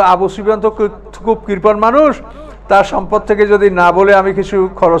 তো আবু সুফিয়ান তো খুব কৃপণ মানুষ, তার সম্পদ থেকে যদি না বলে আমি কিছু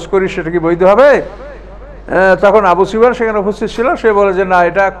খরচ করি সেটা কি বৈধ হবে? তখন আবু সুফিয়ান সেখানে উপস্থিত ছিল, সে বলে যে না,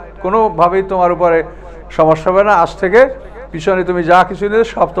 এটা কোনোভাবেই তোমার উপরে সমস্যা হবে না, আজ থেকে পিছনে তুমি যা কিছু নিয়ে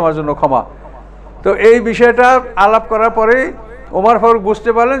সব তোমার জন্য ক্ষমা। তো এই বিষয়টা আলাপ করার পরেই ওমর ফারুক বুঝতে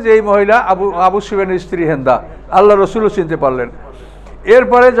পারলেন যে এই মহিলা আবু সুফিয়ানের স্ত্রী হেন্দা, আল্লাহ রসুলও চিনতে পারলেন।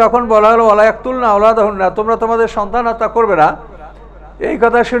 এরপরে যখন বলা হলো ওয়ালা ইয়াকতুলনা আওলাদাহুন্না, তোমরা তোমাদের সন্তান হত্যা করবে না, এই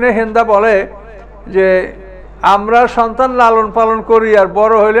কথা শুনে হেন্দা বলে যে আমরা সন্তান লালন পালন করি, আর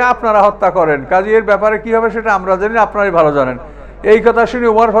বড় হইলে আপনারা হত্যা করেন, কাজে এর ব্যাপারে কী হবে সেটা আমরা জানি, আপনারাই ভালো জানেন। এই কথা শুনে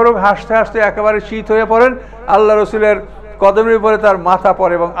ওমর ফারুক হাসতে হাসতে একেবারে শীত হয়ে পড়েন, আল্লাহ রসুলের কদমের উপরে তার মাথা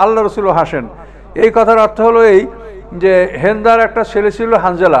পড়ে এবং আল্লাহ রসুলও হাসেন। এই কথার অর্থ হলো এই যে হেন্দার একটা ছেলে ছিল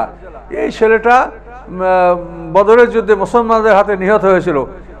হানজালা, এই ছেলেটা বদরের যুদ্ধে মুসলমানদের হাতে নিহত হয়েছিল,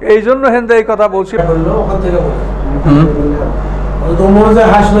 এই জন্য হেন্দা এই কথা বলছিল।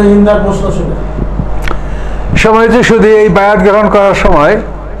 সময়তে শুধু এই বায়াত গ্রহণ করার সময়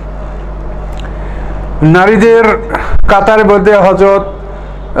নারীদের কাতারের মধ্যে হযরত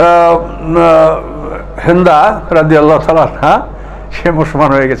হেন্দা রাদিয়াল্লাহু তাআলা আনহা, সে মুসলমান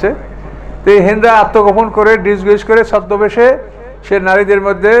হয়ে গেছে। তো এই হেন্দা আত্মগোপন করে ডিসগুইজ করে ছদ্মবেশে সে নারীদের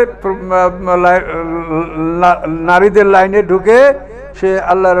মধ্যে নারীদের লাইনে ঢুকে সে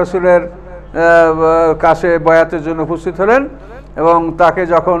আল্লাহ রসুলের কাছে বয়াতের জন্য উপস্থিত হলেন এবং তাকে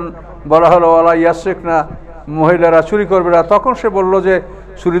যখন বলা হলো ওয়ালা ইয়াশরিক না, মহিলারা চুরি করবে না, তখন সে বলল যে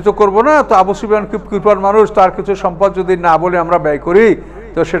চুরি তো করবো না, তো আবু সুফিয়ান খুব কৃপণ মানুষ, তার কিছু সম্পদ যদি না বলে আমরা ব্যয় করি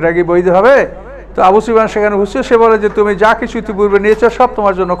তো সেটা কি বৈধ হবে? তো আবু সুফিয়ান সেখানে উপস্থিত, সে বলে যে তুমি যা কিছু ইতিপূর্বে নিয়েছো সব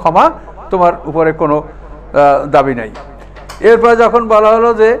তোমার জন্য ক্ষমা, তোমার উপরে কোনো দাবি নাই। এরপর যখন বলা হলো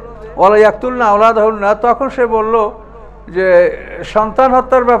যে ওয়ালা ইয়াকতুলনা আওলাদাহুন্না, তখন সে বলল যে সন্তান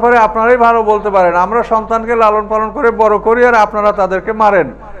হত্যার ব্যাপারে আপনারাই ভালো বলতে পারেন, আমরা সন্তানকে লালন পালন করে বড় করি আর আপনারা তাদেরকে মারেন,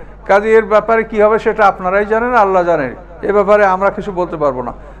 কাজে এর ব্যাপারে কি হবে সেটা আপনারাই জানেন, আল্লাহ জানেন, এ ব্যাপারে আমরা কিছু বলতে পারবো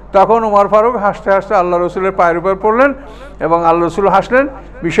না। তখন ওমর ফারুক হাসতে হাসতে আল্লাহ রসুলের পায়ের উপর পড়লেন এবং আল্লাহ রসুল হাসলেন।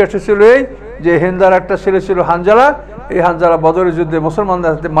 বিষয়টি ছিল এই যে হেন্দার একটা ছেলে ছিল হানজালা, এই হানজালা বদরের যুদ্ধে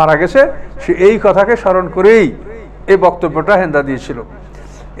মুসলমানদের হাতে মারা গেছে, সে এই কথাকে স্মরণ করেই এই বক্তব্যটা হেন্দা দিয়েছিল।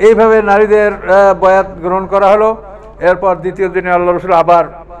 এইভাবে নারীদের বয়াত গ্রহণ করা হলো। এরপর দ্বিতীয় দিনে আল্লাহ রসুল আবার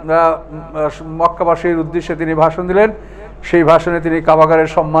মক্কাবাসীর উদ্দেশ্যে তিনি ভাষণ দিলেন। সেই ভাষণে তিনি কাবাগারের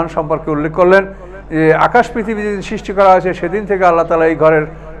সম্মান সম্পর্কে উল্লেখ করলেন যে আকাশ পৃথিবী যেদিন সৃষ্টি করা হয়েছে সেদিন থেকে আল্লাহ তাআলা এই ঘরের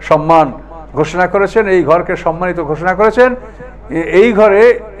সম্মান ঘোষণা করেছেন, এই ঘরকে সম্মানিত ঘোষণা করেছেন। এই ঘরে,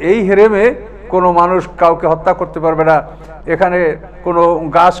 এই হেরেমে কোনো মানুষ কাউকে হত্যা করতে পারবে না, এখানে কোনো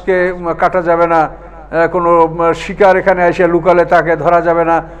গাছকে কাটা যাবে না, কোনো শিকার এখানে এসে লুকালে তাকে ধরা যাবে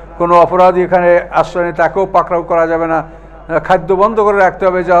না, কোনো অপরাধী এখানে আশ্রয় নিয়ে তাকেও পাকড়াও করা যাবে না, খাদ্য বন্ধ করে রাখতে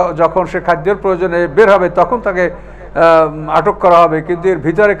হবে, যখন সে খাদ্যের প্রয়োজনে বের হবে তখন তাকে আটক করা হবে, কিন্তু এর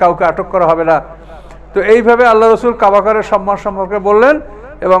ভিতরে কাউকে আটক করা হবে না। তো এইভাবে আল্লাহ রসুল কাবাগারের সম্মান সম্পর্কে বললেন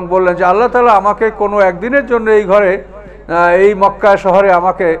এবং বললেন যে আল্লাহ তাআলা আমাকে কোনো একদিনের জন্য এই ঘরে, এই মক্কা শহরে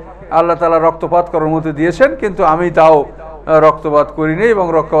আমাকে আল্লাহ তাআলা রক্তপাত করার অনুমতি দিয়েছেন, কিন্তু আমি তাও রক্তপাত করিনি এবং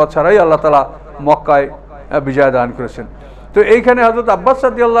রক্তপাত ছাড়াই আল্লাহ তাআলা মক্কায় বিজয় দান করেছেন। তো এইখানে হযরত আব্বাস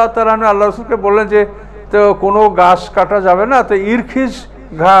রাদিয়াল্লাহু তাআলা আনহু আল্লাহ রসুলকে বললেন যে তো কোনো গাছ কাটা যাবে না, তো ইরখিজ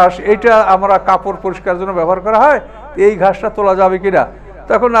ঘাস, এইটা আমরা কাপড় পরিষ্কার জন্য ব্যবহার করা হয়, এই ঘাসটা তোলা যাবে কিনা?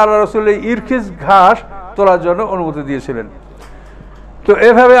 তখন আল্লাহ রসুল এই ইরখিজ ঘাস তোলার জন্য অনুমতি দিয়েছিলেন। তো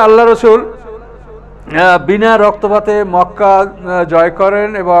এভাবে আল্লাহ রসুল বিনা রক্তপাতে মক্কা জয় করেন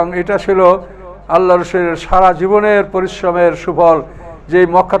এবং এটা ছিল আল্লাহ রসুলের সারা জীবনের পরিশ্রমের সুফল। যে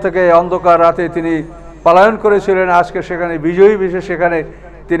মক্কা থেকে অন্ধকার রাতে তিনি পলায়ন করেছিলেন, আজকে সেখানে বিজয়ী বিশেষ সেখানে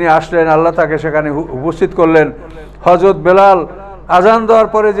তিনি আসলেন, আল্লাহ তাকে সেখানে উপস্থিত করলেন। হযরত বেলাল আজান দেওয়ার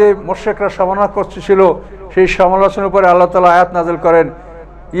পরে যে মুশরিকরা সমালোচনা করছিল, সেই সমালোচনার উপরে আল্লাহ তাআলা আয়াত নাযিল করেন,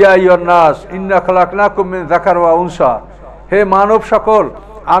 ইয়া আইয়ুহান নাস ইন্না খালাকনাকুম মিন যাকার ওয়া উনসা, হে মানব সকল,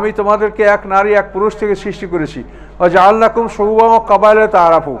 আমি তোমাদেরকে এক নারী এক পুরুষ থেকে সৃষ্টি করেছি, ওয়া জাআলনাকুম শুউবান ওয়া কাবাইলা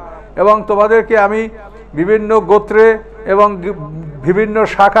তাআরাফু, এবং তোমাদেরকে আমি বিভিন্ন গোত্রে এবং বিভিন্ন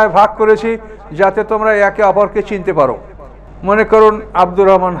শাখায় ভাগ করেছি যাতে তোমরা একে অপরকে চিনতে পারো। মনে করুন আব্দুর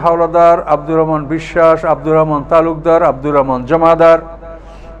রহমান হাওলাদার, আব্দুর রহমান বিশ্বাস, আব্দুর রহমান তালুকদার, আব্দুর রহমান জমাদার।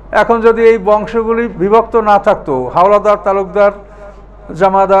 এখন যদি এই বংশগুলি বিভক্ত না থাকতো, হাওলাদার, তালুকদার,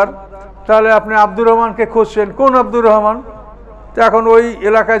 জমাদার, তাহলে আপনি আব্দুর রহমানকে খুঁজছেন, কোন আব্দুর রহমান? তো এখন ওই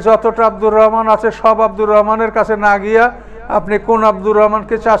এলাকায় যতটা আব্দুর রহমান আছে সব আব্দুর রহমানের কাছে না গিয়া আপনি কোন আব্দুর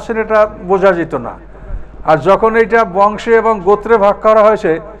রহমানকে চাচ্ছেন এটা বোঝা যেত না। আর যখন এইটা বংশে এবং গোত্রে ভাগ করা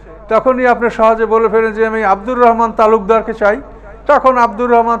হয়েছে তখনই আপনি সহজে বলে ফেলেন যে আমি আব্দুর রহমান তালুকদারকে চাই, তখন আব্দুর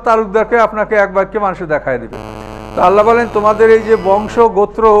রহমান তালুকদারকে আপনাকে এক বাক্যে মানুষে দেখায় দেবে। তো আল্লাহ বলেন তোমাদের এই যে বংশ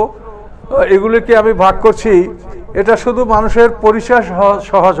গোত্র এগুলিকে আমি ভাগ করছি, এটা শুধু মানুষের পরিচয়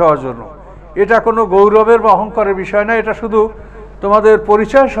সহজ হওয়ার জন্য। এটা কোনো গৌরবের বা অহংকারের বিষয় না, এটা শুধু তোমাদের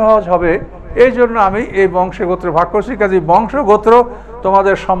পরিচয় সহজ হবে এই জন্য আমি এই বংশগোত্রে ভাগ করছি। কাজে বংশগোত্র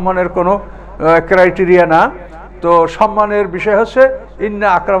তোমাদের সম্মানের কোনো ক্রাইটেরিয়া না। তো সম্মানের বিষয় হচ্ছে ইন্না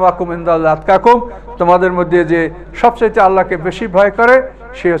আকরামাকুম ইনদাল্লাহি আতকাকুম, তোমাদের মধ্যে যে সবচাইতে আল্লাহকে বেশি ভয় করে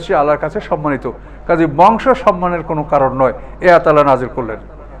সে হচ্ছে আল্লাহর কাছে সম্মানিত। কাজে বংশ সম্মানের কোনো কারণ নয়, এ আয়াত আল্লাহ নাযিল করলেন।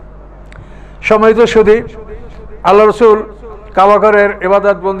 সম্মানিত সুধী, আল্লাহ রসুল কাবাঘরের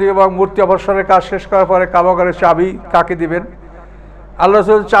ইবাদত বন্দি এবং মূর্তি অবসরের কাজ শেষ করার পরে কাবাঘরের চাবি কাকে দিবেন? আল্লাহ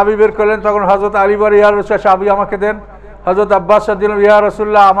রসুল চাবি বের করলেন, তখন হযরত আলী বলে ইয়া রাসূল চাবি আমাকে দেন। হযরত আব্বাস দিলেন ইয়া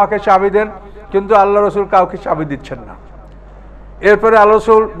রাসূলুল্লাহ আমাকে চাবি দেন। কিন্তু আল্লাহ রসুল কাউকে চাবি দিচ্ছেন না। এরপরে আল্লাহ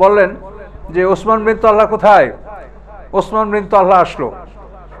রসুল বললেন যে ওসমান বিন তালহা কোথায়? ওসমান বিন তালহা আসলো।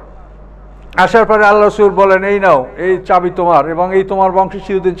 আসার পরে আল্লাহ রসুল বলেন এই নাও, এই চাবি তোমার এবং এই তোমার বংশে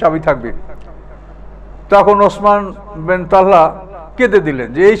চিরদিন চাবি থাকবে। তখন ওসমান বিন তালহা কেঁদে দিলেন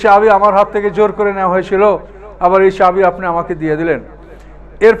যে এই চাবি আমার হাত থেকে জোর করে নেওয়া হয়েছিল, আবার এই চাবি আপনি আমাকে দিয়ে দিলেন।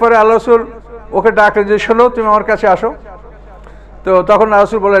 এরপরে আল্লাহ রসুল ওকে ডাকলেন যে শোনো তুমি আমার কাছে আসো। তো তখন আল্লাহ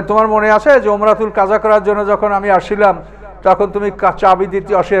রসুল বললেন তোমার মনে আছে যে উমরাতুল কাজা করার জন্য যখন আমি আসছিলাম তখন তুমি চাবি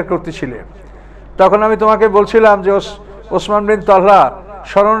দিতে অস্বীকার করতেছিলে। তখন আমি তোমাকে বলছিলাম যে ওসমান বিন তালহা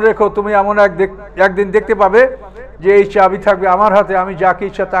স্মরণ রেখো, তুমি এমন একদিন দেখতে পাবে যে এই চাবি থাকবে আমার হাতে, আমি যাকে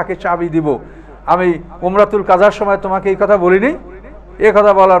ইচ্ছা তাকে চাবি দিব। আমি উমরাতুল কাজার সময় তোমাকে এই কথা বলিনি? এই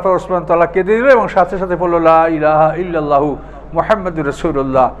কথা বলার পর ওসমান তালহা কেঁদে দিল এবং সাথে সাথে বলল লা ইলাহা ইল্লাল্লাহু মুহাম্মাদুর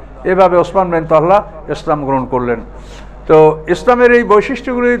রাসূলুল্লাহ। এভাবে ওসমান বিন তালহা ইসলাম গ্রহণ করলেন। তো ইসলামের এই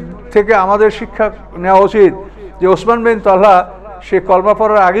বৈশিষ্ট্যগুলি থেকে আমাদের শিক্ষা নেওয়া উচিত যে ওসমান বিন তালহা সে কলমা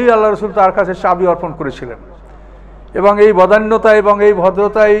পড়ার আগেই আল্লাহ রসুল তার কাছে চাবি অর্পণ করেছিলেন এবং এই বদান্যতা এবং এই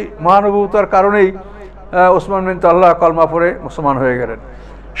ভদ্রতাই মহানুভবতার কারণেই ওসমান বিন তালহা কলমা পড়ে মুসলমান হয়ে গেলেন।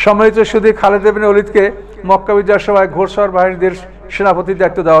 সম্মানিত শুধু খালিদ ইবনে ওলীদকে মক্কা বিজয়ের সময় ঘোড়সওয়ার বাহিনীদের সেনাপতির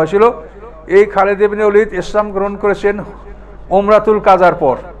দায়িত্ব দেওয়া হয়েছিল। এই খালিদ ইবনে ওলীদ ইসলাম গ্রহণ করেছেন উমরাতুল কাজার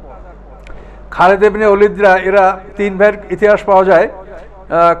পর। খালিদ ইবনে ওলীদরা এরা তিন ভাইয়ের ইতিহাস পাওয়া যায়,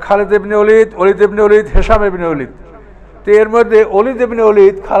 খালিদ ইবনে ওলীদ, ওলীদ ইবনে ওলীদ, হিশাম ইবনে ওলীদ। তো এর মধ্যে ওলীদ ইবনে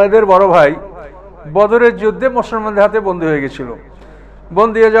ওলীদ খালিদের বড় ভাই বদরের যুদ্ধে মুসলমানদের হাতে বন্দী হয়ে গেছিল।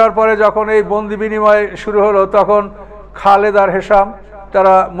 বন্দী হয়ে যাওয়ার পরে যখন এই বন্দি বিনিময় শুরু হলো তখন খালিদ আর হিশাম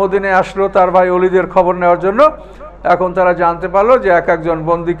তারা মদিনায় আসলো তার ভাই ওলীদের খবর নেওয়ার জন্য। এখন তারা জানতে পারলো যে এক একজন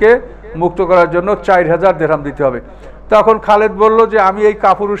বন্দীকে মুক্ত করার জন্য 4000 দিরহাম দিতে হবে। তখন খালিদ বলল যে আমি এই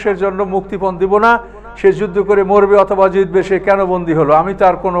কাপুরুষের জন্য মুক্তিপণ দিব না, সে যুদ্ধ করে মরবে অথবা জিতবে, সে কেন বন্দী হলো, আমি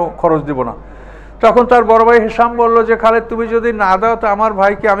তার কোনো খরচ দিব না। তখন তার বড় ভাই হিশাম বলল যে খালিদ তুমি যদি না দাও তো আমার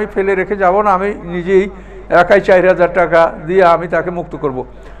ভাইকে আমি ফেলে রেখে যাব না, আমি নিজেই একাই 4000 টাকা দিয়ে আমি তাকে মুক্ত করব।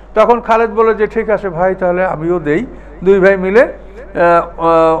 তখন খালিদ বলল যে ঠিক আছে ভাই, তাহলে আমিও দেই। দুই ভাই মিলে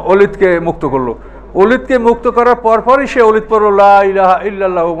ওলীদকে মুক্ত করলো। ওলীদকে মুক্ত করার পরপরই সে ওলীদ পড়ল লা ইলাহা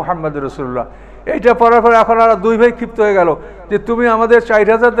ইল্লাল্লাহু মুহাম্মাদুর রাসূলুল্লাহ। এইটা পড়ার পরে এখন আর দুই ভাই ক্ষিপ্ত হয়ে গেল যে তুমি আমাদের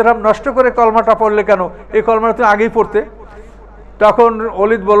 4000 দিরহাম নষ্ট করে কলমাটা পড়লে কেন, এই কলমাটা তুমি আগেই পড়তে। তখন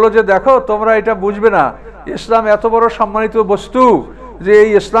ওলীদ বলল যে দেখো তোমরা এটা বুঝবে না, ইসলাম এত বড় সম্মানিত বস্তু যে এই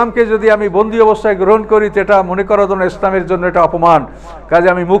ইসলামকে যদি আমি বন্দী অবস্থায় গ্রহণ করি এটা মনে করার জন্য ইসলামের জন্য এটা অপমান। কাজে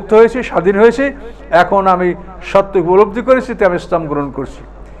আমি মুক্ত হয়েছি, স্বাধীন হয়েছি, এখন আমি সত্য উপলব্ধি করেছি তাই আমি ইসলাম গ্রহণ করছি।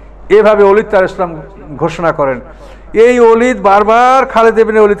 এভাবে ওলীদ তার ইসলাম ঘোষণা করেন। এই ওলীদ বারবার খালিদ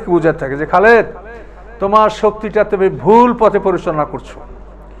ইবনে ওলীদকে বুঝাতে থাকে যে খালিদ তোমার শক্তিটা তুমি ভুল পথে পরিচালনা করছো।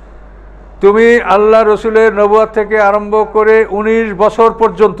 তুমি আল্লাহ রসুলের নবুয়ত থেকে আরম্ভ করে 19 বছর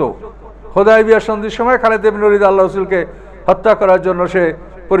পর্যন্ত হুদায়বিয়া সন্ধির সময় খালিদ ইবনে ওলীদ আল্লাহ রসুলকে হত্যা করার জন্য সে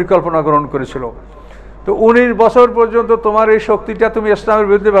পরিকল্পনা গ্রহণ করেছিল। তো 19 বছর পর্যন্ত তোমার এই শক্তিটা তুমি ইসলামের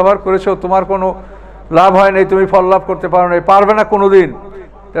বিরুদ্ধে ব্যবহার করেছো, তোমার কোনো লাভ হয় নাই, তুমি ফল লাভ করতে পারো নাই, পারবে না কোনোদিন।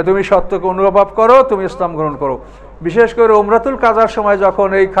 তা তুমি সত্যকে অনুভব করো, তুমি ইসলাম গ্রহণ করো। বিশেষ করে উমরাতুল কাজার সময় যখন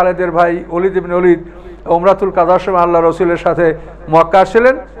এই খালিদের ভাই ওলীদ ইবনে ওলীদ উমরাতুল কাজার সময় আল্লাহ রসুলের সাথে মক্কা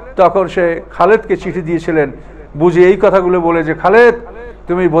আসছিলেন, তখন সে খালিদকে চিঠি দিয়েছিলেন বুঝে এই কথাগুলো বলে যে খালিদ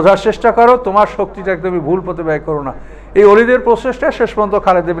তুমি বোঝার চেষ্টা করো, তোমার শক্তিটা তুমি ভুল পথে ব্যয় করো না। এই ওলীদের প্রচেষ্টা শেষ পর্যন্ত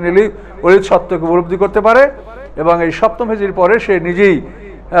খালিদ ইবনে ওলীদ সত্যকে উপলব্ধি করতে পারে এবং এই 7ম হিজরির পরে সে নিজেই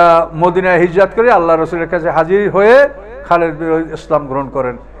মদিনায় হিজরত করে আল্লাহ রসুলের কাছে হাজির হয়ে খালিদ ইসলাম গ্রহণ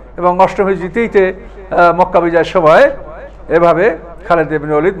করেন এবং 8ম হিজরিতে মক্কা বিজয়ের সময় এভাবে খালিদ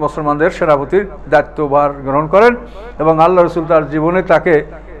ইবনে ওলীদ মুসলমানদের সেনাপতির দায়িত্বভার গ্রহণ করেন এবং আল্লাহ রসুল তার জীবনে তাকে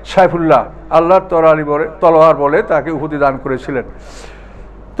সাইফুল্লাহ আল্লাহর তলোয়ার বলে তাকে উপাধি দান করেছিলেন।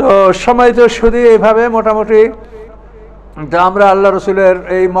 তো সময় তো শুধু এইভাবে মোটামুটি আমরা আল্লাহ রসুলের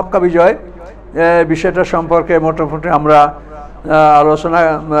এই মক্কা বিজয় বিষয়টা সম্পর্কে মোটামুটি আমরা আলোচনা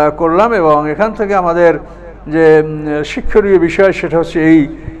করলাম এবং এখান থেকে আমাদের যে শিক্ষণীয় বিষয় সেটা হচ্ছে এই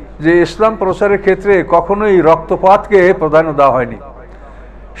যে ইসলাম প্রচারের ক্ষেত্রে কখনোই রক্তপাতকে প্রাধান্য দেওয়া হয়নি।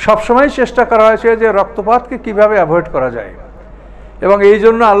 সবসময় চেষ্টা করা হয়েছে যে রক্তপাতকে কিভাবে অ্যাভয়েড করা যায়, এবং এই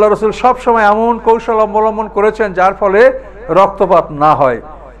জন্য আল্লাহ রসুল সবসময় এমন কৌশল অবলম্বন করেছেন যার ফলে রক্তপাত না হয়।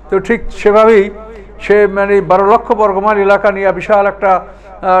 তো ঠিক সেভাবেই সে মানে 12 লক্ষ বর্গমাইল এলাকা নিয়ে বিশাল একটা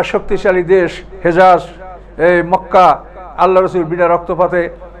শক্তিশালী দেশ হেজাজ, এই মক্কা, আল্লাহ রসুল বিনা রক্তপাতে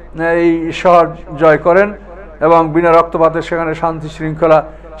এই শহর জয় করেন এবং বিনা রক্তপাতে সেখানে শান্তি শৃঙ্খলা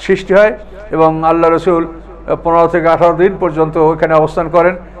সৃষ্টি হয় এবং আল্লাহ রসুল 15 থেকে 18 দিন পর্যন্ত ওখানে অবস্থান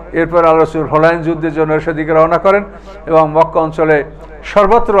করেন। এরপর আল্লাহ রসুল হুনাইন যুদ্ধের জন্য সেদিকে রওনা করেন এবং মক্কা অঞ্চলে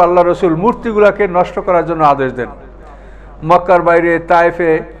সর্বত্র আল্লাহ রসুল মূর্তিগুলোকে নষ্ট করার জন্য আদেশ দেন। মক্কার বাইরে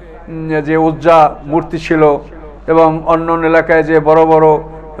তায়েফে যে উজ্জা মূর্তি ছিল এবং অন্য এলাকায় যে বড় বড়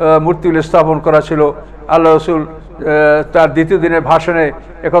মূর্তিগুলো স্থাপন করা ছিল, আল্লাহ রসুল তার দ্বিতীয় দিনের ভাষণে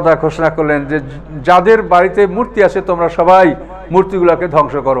একথা ঘোষণা করলেন যে যাদের বাড়িতে মূর্তি আছে তোমরা সবাই মূর্তিগুলোকে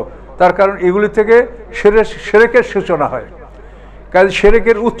ধ্বংস করো। তার কারণ এগুলি থেকে শিরকের সূচনা হয়, কাজে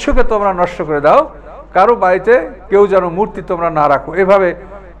শিরকের উৎসকে তোমরা নষ্ট করে দাও, কারো বাড়িতে কেউ যেন মূর্তি তোমরা না রাখো। এভাবে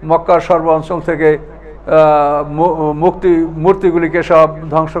মক্কার সর্ব অঞ্চল থেকে মূর্তিগুলিকে সব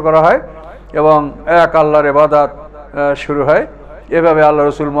ধ্বংস করা হয় এবং এক আল্লাহর ইবাদত শুরু হয়। এভাবে আল্লাহ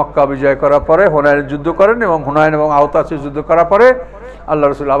রসুল মক্কা বিজয় করার পরে হুনাইনের যুদ্ধ করেন এবং হুনাইন এবং আওতাসের যুদ্ধ করার পরে আল্লাহ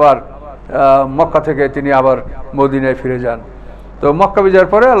রসুল আবার মক্কা থেকে তিনি আবার মদিনায় ফিরে যান। তো মক্কা বিজয়ের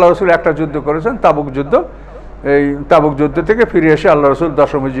পরে আল্লাহ রসুল একটা যুদ্ধ করেছেন, তাবুক যুদ্ধ। এই তাবুক যুদ্ধ থেকে ফিরে এসে আল্লাহ রসুল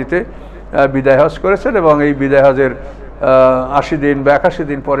দশম হিজরিতে বিদায় হজ করেছেন এবং এই বিদায় হজের 80 দিন বা 81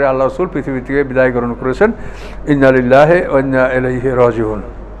 দিন পরে আল্লাহ রসুল পৃথিবী থেকে বিদায় গ্রহণ করেছেন। ইন্না লিল্লাহি ওয়া ইন্না ইলাইহি রাজিউন।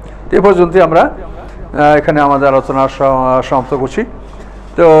 এ পর্যন্তই আমরা এখানে আমাদের আলোচনা সমাপ্ত করছি।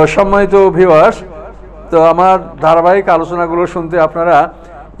 তো সম্মানিত ভিউয়ার্স, তো আমার ধারাবাহিক আলোচনাগুলো শুনতে আপনারা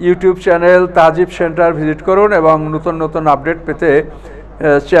ইউটিউব চ্যানেল তাহজিব সেন্টার ভিজিট করুন এবং নতুন নতুন আপডেট পেতে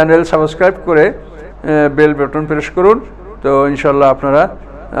চ্যানেল সাবস্ক্রাইব করে বেল বাটন প্রেস করুন। তো ইনশাল্লাহ আপনারা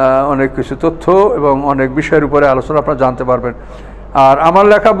অনেক কিছু তথ্য এবং অনেক বিষয়ের উপরে আলোচনা আপনারা জানতে পারবেন। আর আমার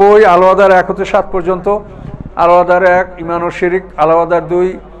লেখা বই আল-ওয়াদার 1 হতে 7 পর্যন্ত, আল-ওয়াদার 1 ঈমান ও শিরক, আল-ওয়াদার 2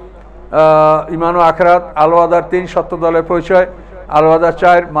 ঈমান ও আখিরাত, আল-ওয়াদার 3 সত্য দলের পরিচয়, আল-ওয়াদার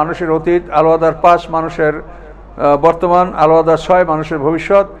 4 মানুষের অতীত, আল-ওয়াদার 5 মানুষের বর্তমান, আল-ওয়াদার 6 মানুষের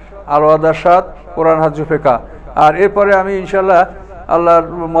ভবিষ্যৎ, আল-ওয়াদার 7 কোরআন হাদিস ফিকহ। আর এরপরে আমি ইনশাল্লাহ আল্লাহর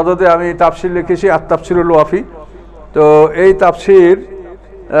মদদে আমি তাফসির লিখেছি আত-তাফসিরুল ওয়াফি। তো এই তাফসির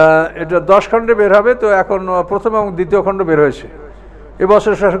এটা 10 খণ্ডে বের হবে। তো এখন প্রথম এবং দ্বিতীয় খণ্ড বের হয়েছে,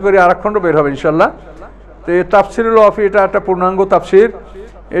 এবছর শেষ করি আর 1 খণ্ড বের হবে ইনশাল্লাহ। তো এই তাফসিরুল ওয়াফি এটা একটা পূর্ণাঙ্গ তাফসির।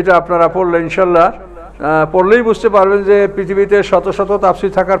 এটা আপনারা পড়লে ইনশাল্লাহ পড়লেই বুঝতে পারবেন যে পৃথিবীতে শত শত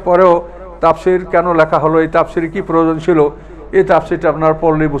তাফসির থাকার পরেও তাফসির কেন লেখা হলো, এই তাফসির কি প্রয়োজন ছিল, এই তাফসিরটা আপনারা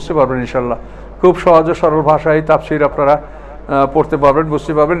পড়লেই বুঝতে পারবেন ইনশাল্লাহ। খুব সহজ সরল ভাষায় এই তাফসির আপনারা পড়তে পারবেন,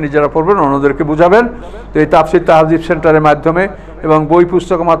 বুঝতে পারবেন, নিজেরা পড়বেন, অন্যদেরকে বুঝাবেন। তো এই তাফসির তাহজিব সেন্টারের মাধ্যমে এবং বই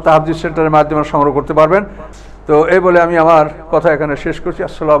পুস্তক আমার তাহজিব সেন্টারের মাধ্যমে সংগ্রহ করতে পারবেন। তো এই বলে আমি আমার কথা এখানে শেষ করছি।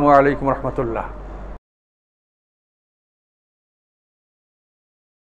 আসসালামু আলাইকুম রহমতুল্লাহ।